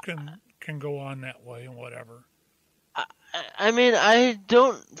scripts can go on that way and whatever. I mean, I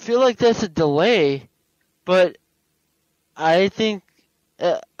don't feel like that's a delay, but I think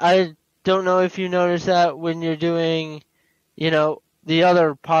I don't know if you notice that when you're doing, the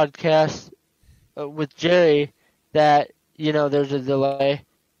other podcast with Jerry, that there's a delay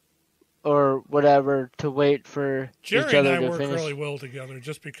or whatever to wait for Jerry each other and I to work finish. really well together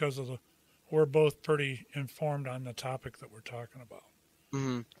just because we're both pretty informed on the topic that we're talking about.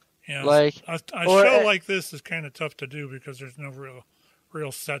 Mm-hmm. A show like this is kind of tough to do because there's no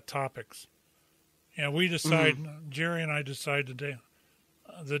real set topics. We decide, Jerry and I decide the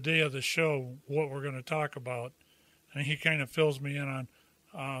day of the show what we're going to talk about, and he kind of fills me in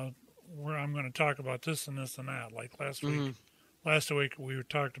on where I'm going to talk about this and this and that. Like last week we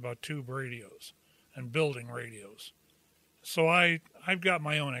talked about tube radios and building radios. So I've got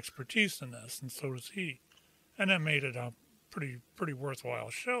my own expertise in this, and so does he, and that made it a pretty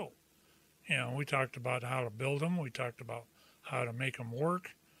worthwhile show. We talked about how to build them. We talked about how to make them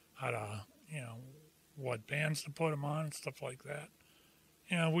work, how to, what bands to put them on and stuff like that.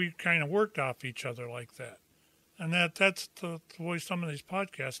 We kind of worked off each other like that. And that's the way some of these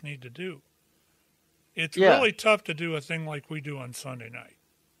podcasts need to do. It's really tough to do a thing like we do on Sunday night.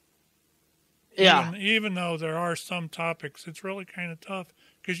 Yeah. Even though there are some topics, it's really kind of tough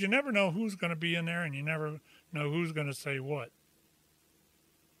because you never know who's going to be in there and you never know who's going to say what.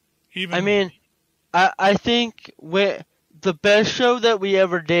 I think the best show that we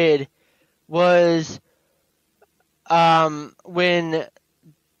ever did was when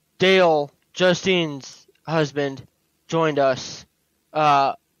Dale, Justine's husband, joined us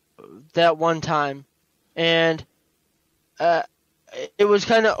that one time. And it was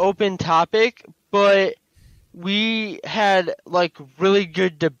kind of open topic, but we had really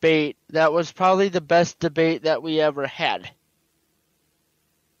good debate. That was probably the best debate that we ever had.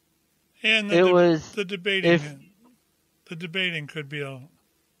 And the debating could be a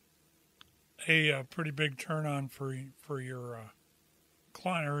pretty big turn on for your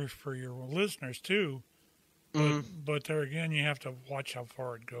client or for your listeners too. But there again, you have to watch how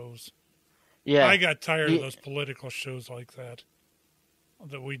far it goes. Yeah, I got tired of those political shows like that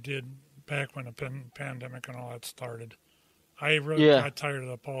we did back when the pandemic and all that started. I really got tired of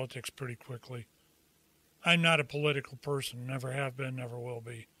the politics pretty quickly. I'm not a political person, never have been, never will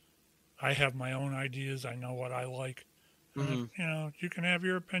be. I have my own ideas. I know what I like. You can have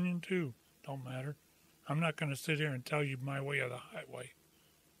your opinion too. Don't matter. I'm not going to sit here and tell you my way or the highway.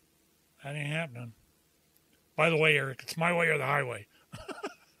 That ain't happening. By the way, Erik, it's my way or the highway.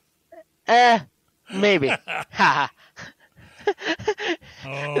 Maybe. Oh,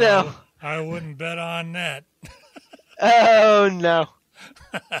 no. I wouldn't bet on that. Oh, no.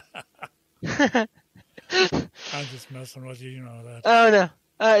 I'm just messing with you, you know that. Oh, no.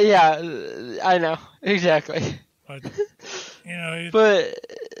 Yeah, I know. Exactly. But,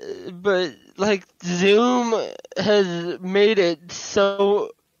 but Zoom has made it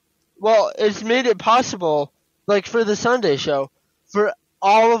so Well, it's made it possible, like for the Sunday show, for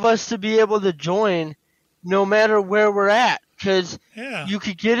all of us to be able to join no matter where we're at, because you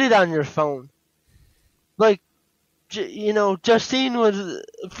could get it on your phone. Like, Justine was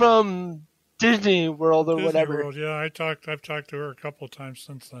from Disney World or whatever. Disney World, yeah. I've talked to her a couple of times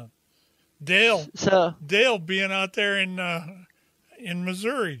since then. Dale being out there in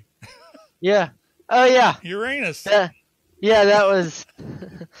Missouri. Yeah. Oh yeah. Uranus. Yeah,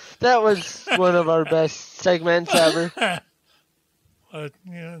 that was one of our best segments ever. But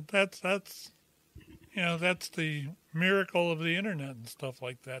that's the miracle of the internet and stuff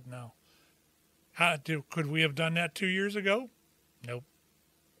like that now. Could we have done that 2 years ago? Nope.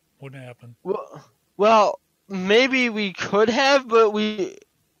 Wouldn't happen. Well, maybe we could have, but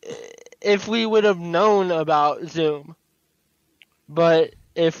if we would have known about Zoom. But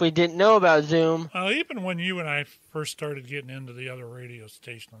if we didn't know about Zoom... Well, even when you and I first started getting into the other radio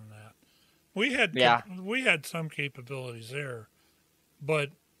station and that, we had some capabilities there. But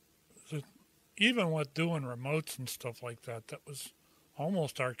even with doing remotes and stuff like that, that was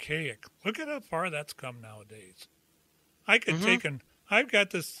almost archaic. Look at how far that's come nowadays. I've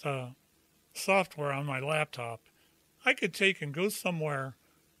got this software on my laptop. I could take and go somewhere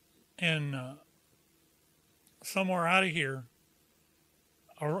and somewhere out of here,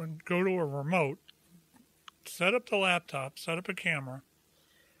 or go to a remote, set up the laptop, set up a camera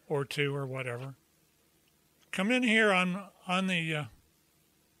or two or whatever. Come in here on the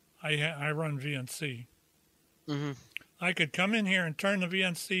I run VNC. Mm-hmm. I could come in here and turn the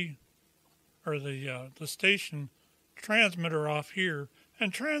VNC or the station transmitter off here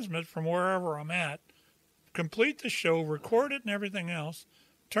and transmit from wherever I'm at, complete the show, record it and everything else,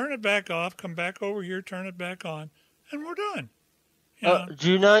 turn it back off, come back over here, turn it back on, and we're done.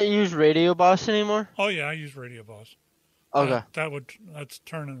 Do you not use Radio Boss anymore? Oh yeah, I use Radio Boss. Okay. That's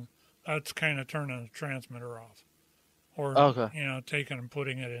kind of turning the transmitter off. Or, taking and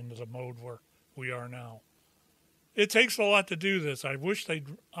putting it into the mode where we are now. It takes a lot to do this. I wish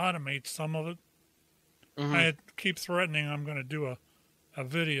they'd automate some of it. Mm-hmm. I keep threatening I'm going to do a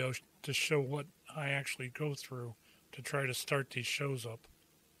video to show what I actually go through to try to start these shows up.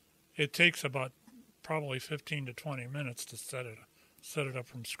 It takes about probably 15 to 20 minutes to set it up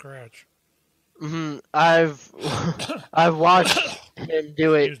from scratch. Mm-hmm. I've watched him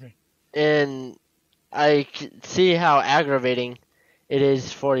do it, and I see how aggravating it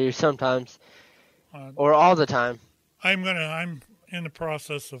is for you sometimes, or all the time. I'm in the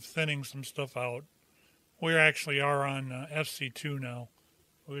process of thinning some stuff out. We actually are on FC2 now,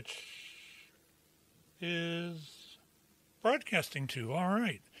 which is broadcasting to. All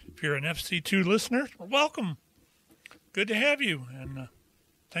right. If you're an FC2 listener, welcome. Good to have you, and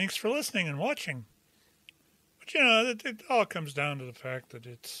thanks for listening and watching. But, it all comes down to the fact that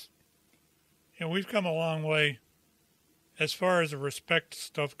it's, we've come a long way as far as the respect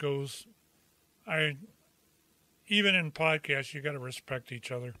stuff goes. Even in podcasts, you got to respect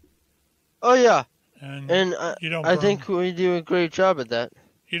each other. Oh, yeah. And I think we do a great job at that.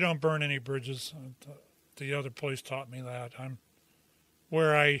 You don't burn any bridges. The other place taught me that.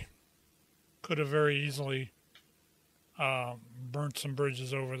 Where I could have very easily burnt some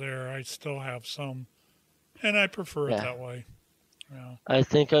bridges over there, I still have some, and I prefer it that way. Yeah. I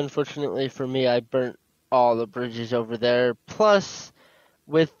think, unfortunately for me, I burnt all the bridges over there. Plus,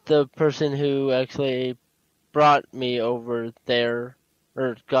 with the person who actually brought me over there,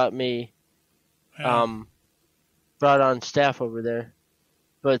 or got me brought on staff over there,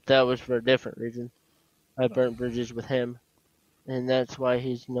 but that was for a different reason. I burnt bridges with him, and that's why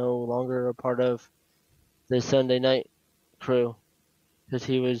he's no longer a part of the Sunday night crew, because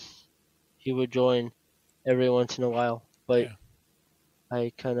he would join every once in a while, but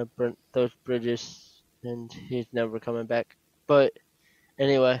I kind of burnt those bridges, and he's never coming back. But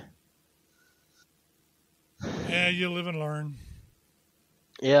anyway. Yeah, you live and learn.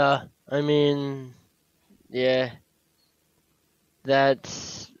 Yeah,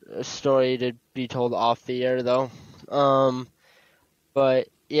 that's a story to be told off the air, though. But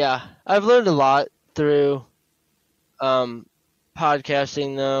yeah, I've learned a lot through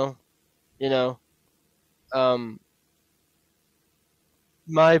podcasting, though.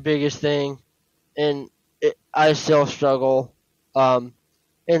 My biggest thing, and I still struggle, and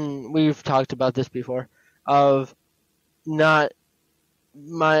we've talked about this before, of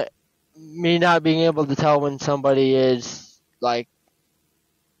me not being able to tell when somebody is like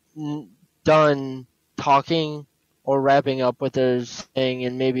done talking or wrapping up what they're saying,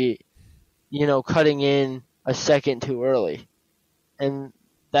 and maybe cutting in a second too early, and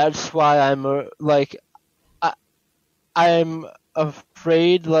that's why I'm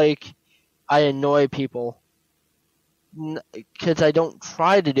afraid like I annoy people. Because I don't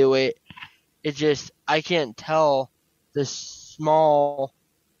try to do it. It's just I can't tell the small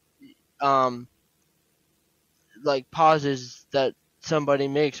like pauses that somebody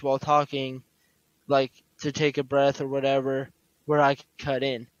makes while talking, like to take a breath or whatever, where I can cut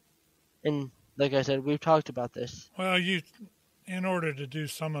in. And like I said, we've talked about this. Well, in order to do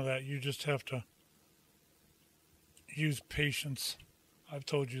some of that, you just have to use patience. I've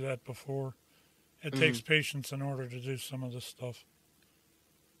told you that before. It takes patience in order to do some of this stuff.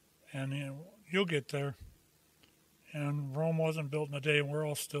 And you'll get there. And Rome wasn't built in a day, and we're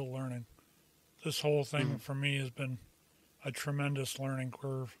all still learning. This whole thing for me has been a tremendous learning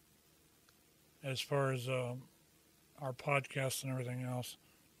curve as far as our podcasts and everything else.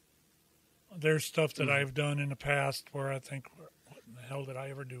 There's stuff that I've done in the past where I think, what in the hell did I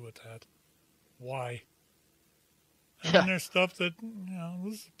ever do with that? Why? And then there's stuff that,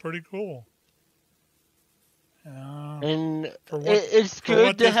 this is pretty cool. And it's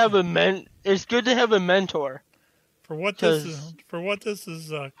good to have a mentor. For what this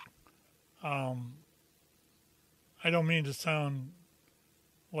is, I don't mean to sound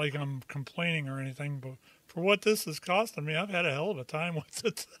like I'm complaining or anything, but for what this is costing me, I've had a hell of a time with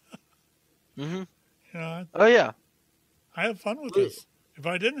it. Oh yeah, I have fun with this. If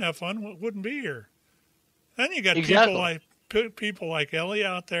I didn't have fun, I wouldn't be here. Then you got people like Ellie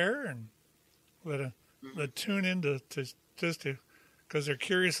out there, and that tune in to because they're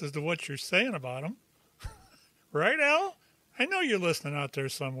curious as to what you're saying about them. Right, Al? I know you're listening out there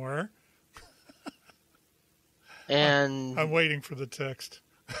somewhere. And I'm waiting for the text.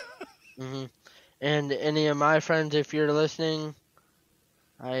 And any of my friends, if you're listening,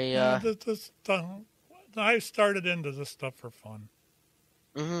 I started into this stuff for fun.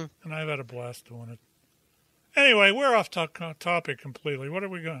 And I've had a blast doing it. Anyway, we're off topic completely. What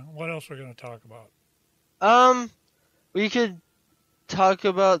else are we going to talk about? We could talk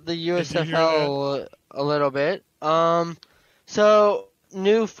about the USFL a little bit. So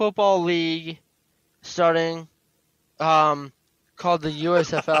new football league starting, called the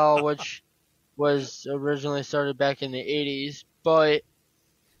USFL, which was originally started back in the 80s, but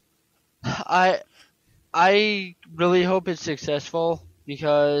I really hope it's successful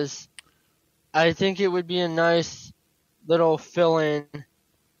because I think it would be a nice little fill-in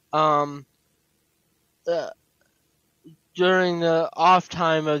during the off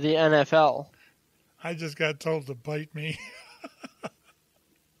time of the NFL. I just got told to bite me.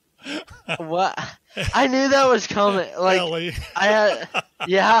 What? I knew that was coming. Like Ellie. I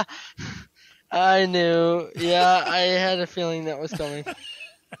knew. Yeah, I had a feeling that was coming.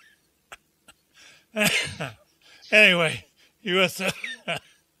 Anyway, USFL.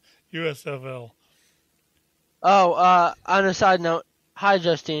 Oh, on a side note, hi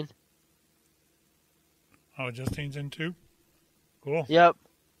Justine. Oh, Justine's in too? Cool. Yep.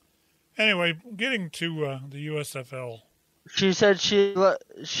 Anyway, getting to the USFL. She said she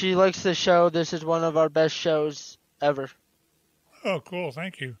likes the show. This is one of our best shows ever. Oh, cool.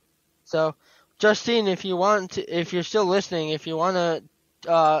 Thank you. So, Justine, if you're still listening, if you want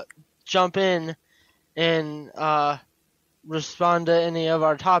to jump in and respond to any of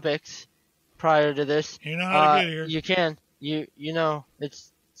our topics prior to this, you know how to get here. You can. You know,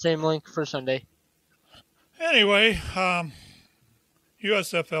 it's same link for Sunday. Anyway,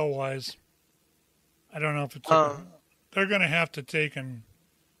 USFL wise, I don't know if it's they're going to have to take and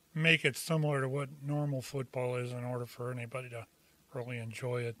make it similar to what normal football is in order for anybody to really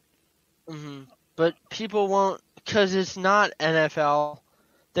enjoy it. But people won't, because it's not NFL.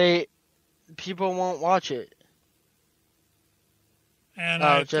 People won't watch it. And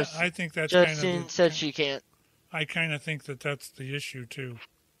I think that's Justine said she can't. I kind of think that that's the issue too.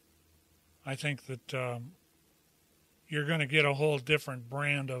 I think that you're going to get a whole different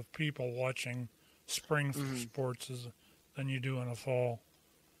brand of people watching spring sports than you do in the fall.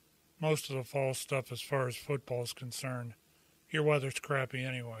 Most of the fall stuff, as far as football is concerned, your weather's crappy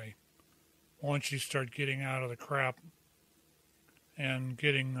anyway. Once you start getting out of the crap and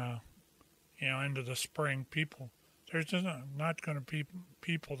getting, into the spring, there's just not going to be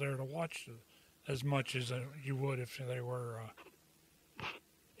people there to watch as much as you would if they were,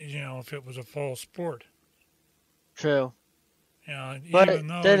 if it was a fall sport. True. But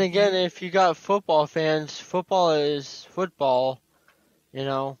then again, if you got football fans, football is football,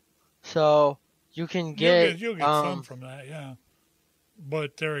 so you can get... You'll get some from that, yeah.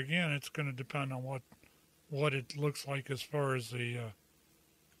 But there again, it's going to depend on what it looks like as far as the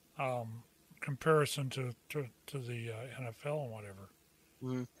comparison to the NFL and whatever.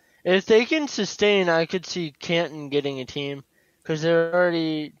 If they can sustain, I could see Canton getting a team because they're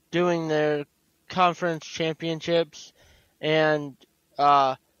already doing their conference championships and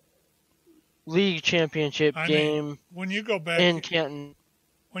league championship game when you go back in Canton.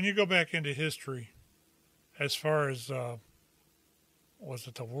 When you go back into history, as far as was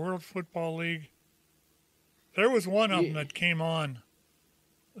it the World Football League? There was one of them that came on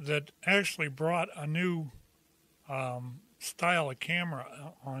that actually brought a new style of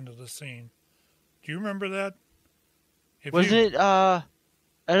camera onto the scene. Do you remember that? It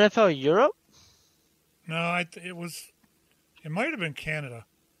NFL Europe? No, it was. It might have been Canada.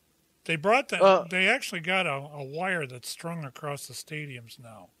 They brought that. They actually got a wire that's strung across the stadiums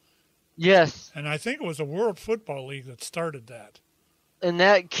now. Yes. And I think it was the World Football League that started that. And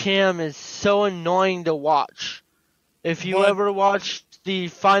that cam is so annoying to watch. If you ever watched the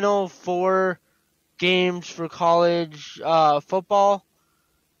Final Four games for college football,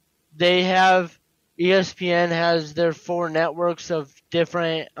 they have ESPN has their 4 networks of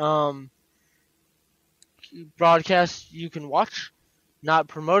different broadcasts you can watch. Not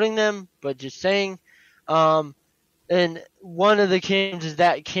promoting them, but just saying. And one of the cams is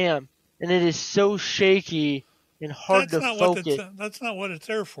that cam, and it is so shaky and hard to focus. That's not what it's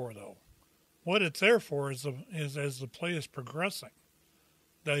there for, though. What it's there for is as the play is progressing.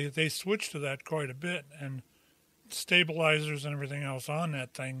 They switch to that quite a bit, and stabilizers and everything else on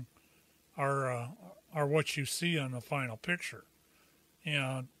that thing are what you see on the final picture. You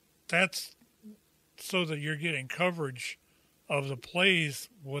know, that's so that you're getting coverage of the plays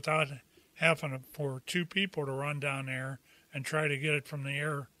without having for 2 people to run down there and try to get it from the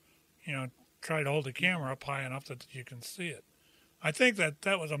air, you know, try to hold the camera up high enough that you can see it. I think that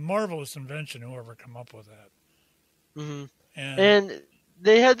was a marvelous invention, whoever come up with that. Mm-hmm. And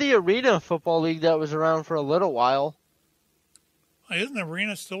they had the Arena Football League that was around for a little while. Isn't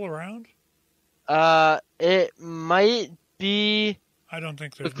Arena still around? It might be. I don't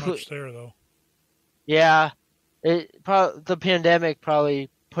think there's much there, though. Yeah. The pandemic probably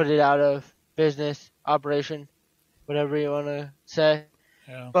put it out of business, operation, whatever you want to say.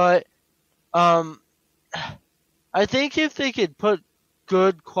 Yeah. But I think if they could put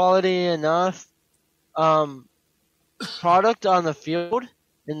good quality enough product on the field,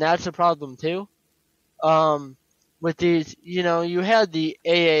 and that's a problem too. With these, you know, you had the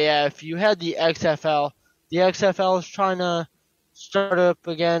AAF, you had the XFL. The XFL is trying to start up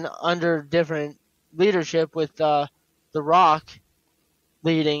again under different leadership with The Rock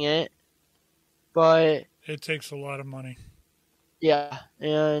leading it, but it takes a lot of money. Yeah,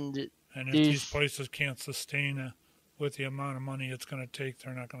 and if these places can't sustain with the amount of money it's going to take,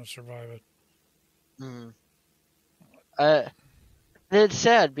 they're not going to survive it. And it's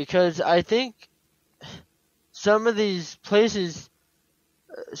sad because I think some of these places,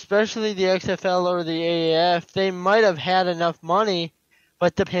 especially the XFL or the AAF, they might have had enough money,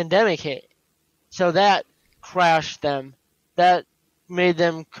 but the pandemic hit. So that crashed them. That made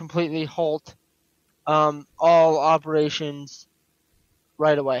them completely halt all operations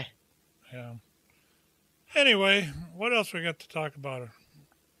right away. Yeah. Anyway, what else we got to talk about?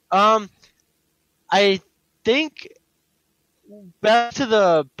 I think back to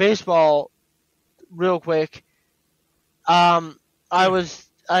the baseball real quick. I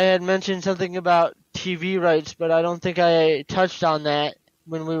had mentioned something about TV rights, but I don't think I touched on that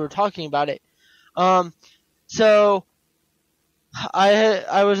when we were talking about it. So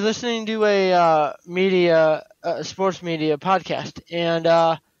I was listening to a sports media podcast,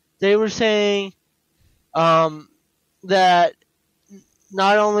 and they were saying that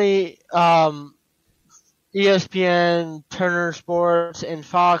not only ESPN, Turner Sports, and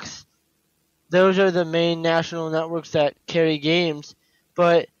Fox, those are the main national networks that carry games,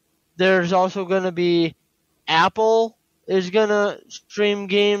 but there's also going to be Apple is going to stream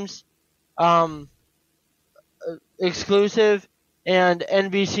games exclusive, and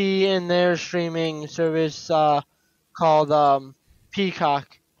NBC in their streaming service called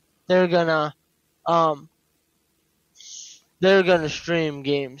Peacock, they're gonna stream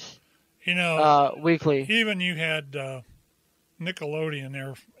games, weekly. Even you had Nickelodeon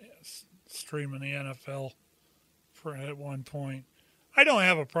there streaming the NFL at one point. I don't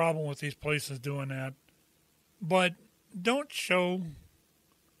have a problem with these places doing that, but don't show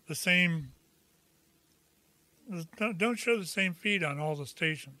the same. Don't show the same feed on all the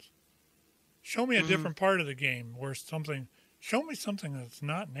stations. Show me a different part of the game where show me something that's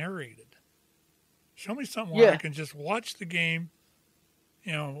not narrated. Show me something where I can just watch the game,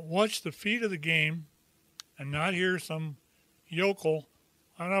 watch the feed of the game and not hear some yokel.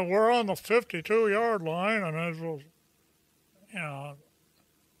 I know we're on the 52-yard line,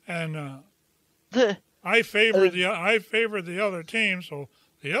 and I favor the other team. So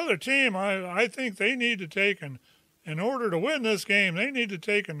the other team, I think they need to take, and in order to win this game, they need to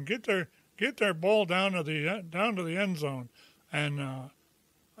take and get their ball down to the end zone, and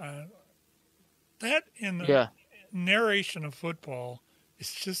that in the narration of football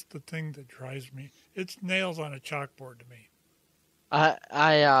is just the thing that drives me. It's nails on a chalkboard to me.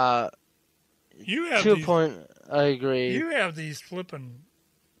 You have to a point. I agree. You have these flipping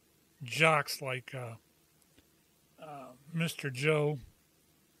jocks like Mr. Joe.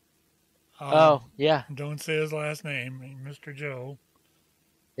 Don't say his last name, Mr. Joe.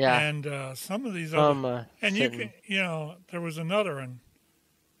 Yeah. And some of these other, and you can, there was another one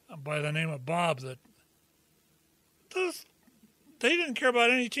by the name of Bob that they didn't care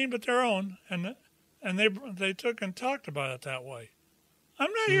about any team but their own, and they took and talked about it that way.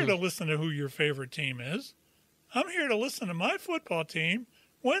 I'm not here to listen to who your favorite team is. I'm here to listen to my football team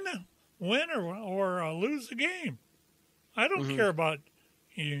win or lose the game. I don't care about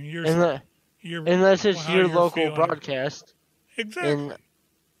unless it's your local broadcast. Exactly.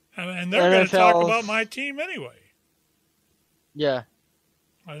 And they're going to talk about my team anyway. Yeah.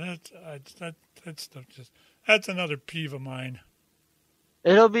 That's another peeve of mine.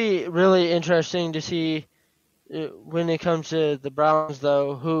 It'll be really interesting to see when it comes to the Browns,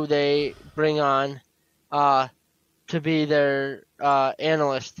 though, who they bring on to be their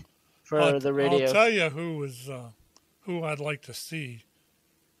analyst for the radio. I'll tell you who I'd like to see.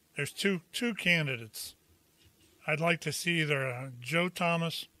 There's two candidates. I'd like to see either Joe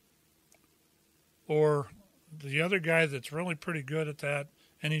Thomas or the other guy that's really pretty good at that,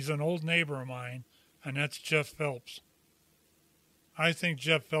 and he's an old neighbor of mine, and that's Jeff Phelps. I think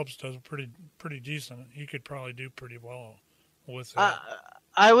Jeff Phelps does pretty decent. He could probably do pretty well with it.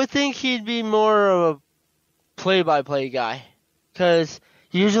 I would think he'd be more of a play-by-play guy, because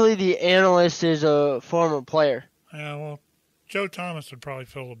usually the analyst is a former player. Yeah, well, Joe Thomas would probably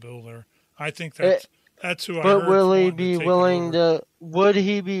fill the bill there. I think that's who I heard. But will he be willing to? Would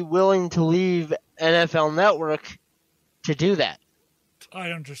he be willing to leave NFL Network to do that?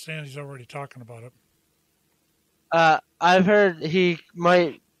 I understand he's already talking about it. I've heard he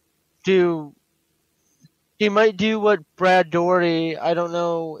might do what Brad Doherty. I don't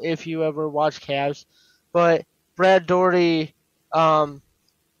know if you ever watch Cavs, but Brad Doherty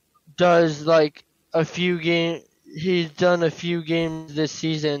does like a few games. He's done a few games this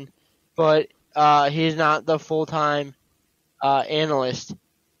season, but he's not the full-time analyst.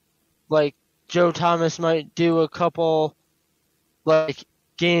 Like Joe Thomas might do a couple like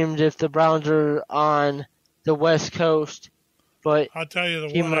games if the Browns are on the West Coast, but I'll tell you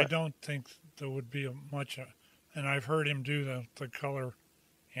the one I don't think there would be much, and I've heard him do the color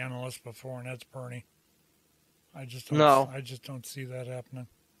analyst before, and that's Bernie. I just don't see that happening.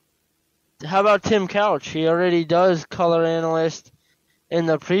 How about Tim Couch? He already does color analyst in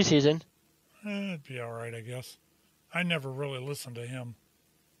the preseason. It'd be all right, I guess. I never really listened to him,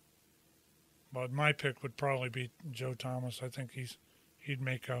 but my pick would probably be Joe Thomas. I think he'd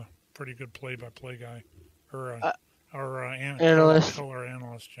make a pretty good play-by-play guy. Or analyst. Color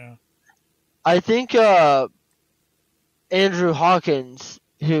analyst, yeah. I think Andrew Hawkins,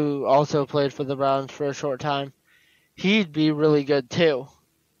 who also played for the Browns for a short time, he'd be really good too.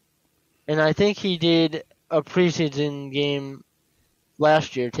 And I think he did a preseason game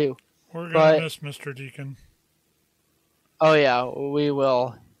last year too. We're going to miss Mr. Deacon. Oh yeah, we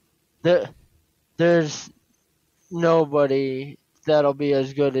will. There's nobody that'll be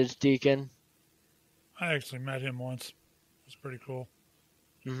as good as Deacon. I actually met him once. It was pretty cool.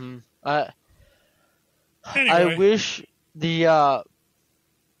 Mm-hmm. Anyway. I wish the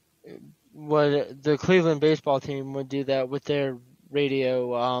Cleveland baseball team would do that with their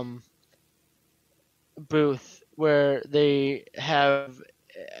radio booth, where they have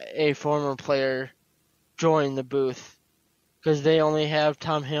a former player join the booth, because they only have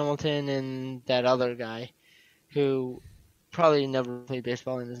Tom Hamilton and that other guy who probably never played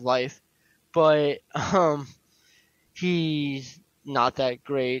baseball in his life. But he's not that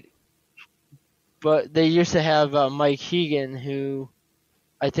great. But they used to have Mike Hegan, who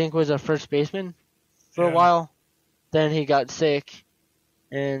I think was a first baseman for a while. Then he got sick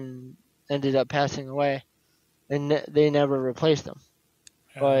and ended up passing away, and they never replaced him.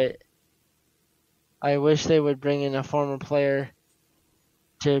 Yeah. But I wish they would bring in a former player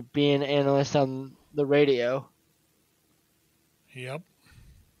to be an analyst on the radio. Yep.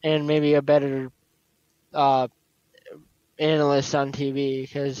 And maybe a better analyst on TV,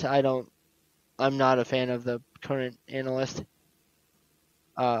 because I'm not a fan of the current analyst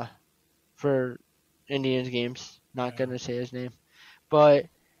for Indians games. Not going to say his name. But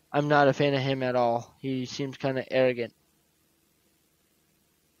I'm not a fan of him at all. He seems kind of arrogant.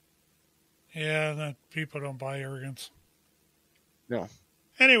 Yeah, that people don't buy arrogance. No.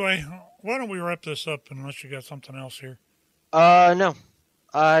 Anyway, why don't we wrap this up unless you got something else here? No,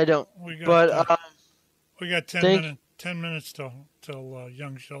 I don't. We got 10 minutes till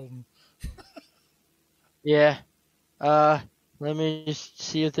young Sheldon. Yeah. Let me just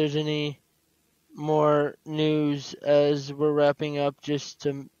see if there's any more news as we're wrapping up, just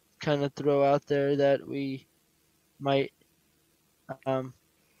to kind of throw out there that we might want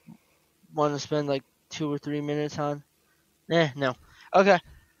to spend like 2 or 3 minutes on. No. Okay.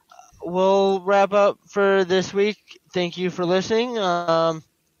 We'll wrap up for this week. Thank you for listening.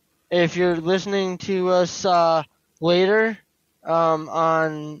 If you're listening to us later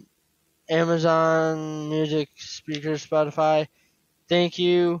on Amazon Music, Speaker, Spotify, thank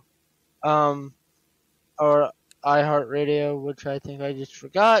you. Or iHeartRadio, which I think I just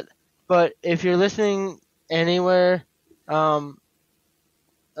forgot. But if you're listening anywhere of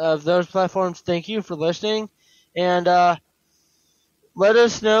those platforms, thank you for listening. And let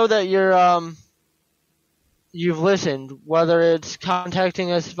us know that you've listened, whether it's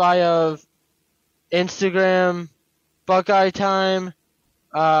contacting us via Instagram, Buckeye Time,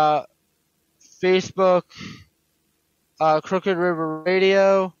 Facebook, Crooked River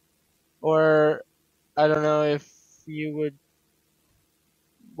Radio, or I don't know if you would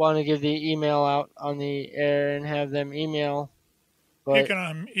want to give the email out on the air and have them email. But you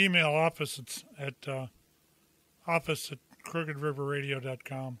can email office at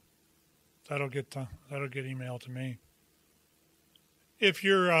crookedriverradio.com. That'll get emailed to me. If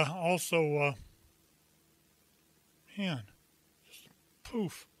you're also man, just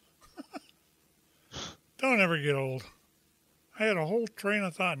poof. Don't ever get old. I had a whole train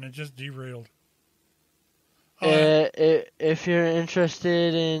of thought and it just derailed. If you're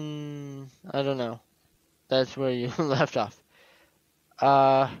interested in, I don't know, that's where you left off.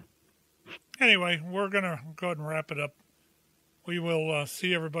 Anyway, we're going to go ahead and wrap it up. We will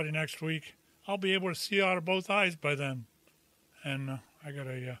see everybody next week. I'll be able to see out of both eyes by then. And I got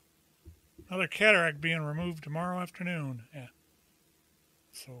another cataract being removed tomorrow afternoon. Yeah.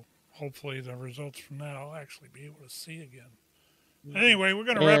 So hopefully the results from that I'll actually be able to see again. Anyway, we're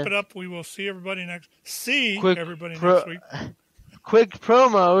going to wrap it up. We will see everybody next week. Quick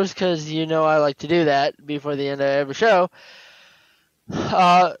promos, because you know I like to do that before the end of every show.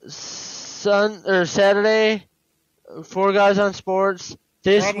 Saturday, 4 Guys on Sports.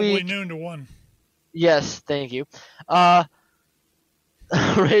 This Probably week, noon to 1. Yes, thank you.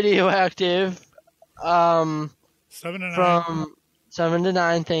 Radioactive. 7 to 9. From 7 to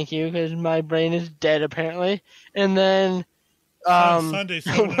 9. Thank you, because my brain is dead apparently. And then Sunday,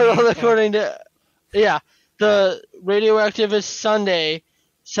 7 to 9. according to the Radioactive is Sunday,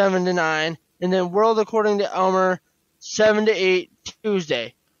 7 to 9, and then World According to Elmer, 7 to 8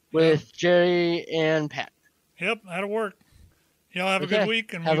 Tuesday with Jerry and Pat. Yep, that'll work. Y'all have a good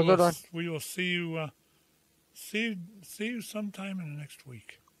week, and we will see you see you sometime in the next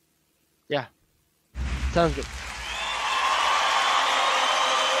week. Yeah, sounds good.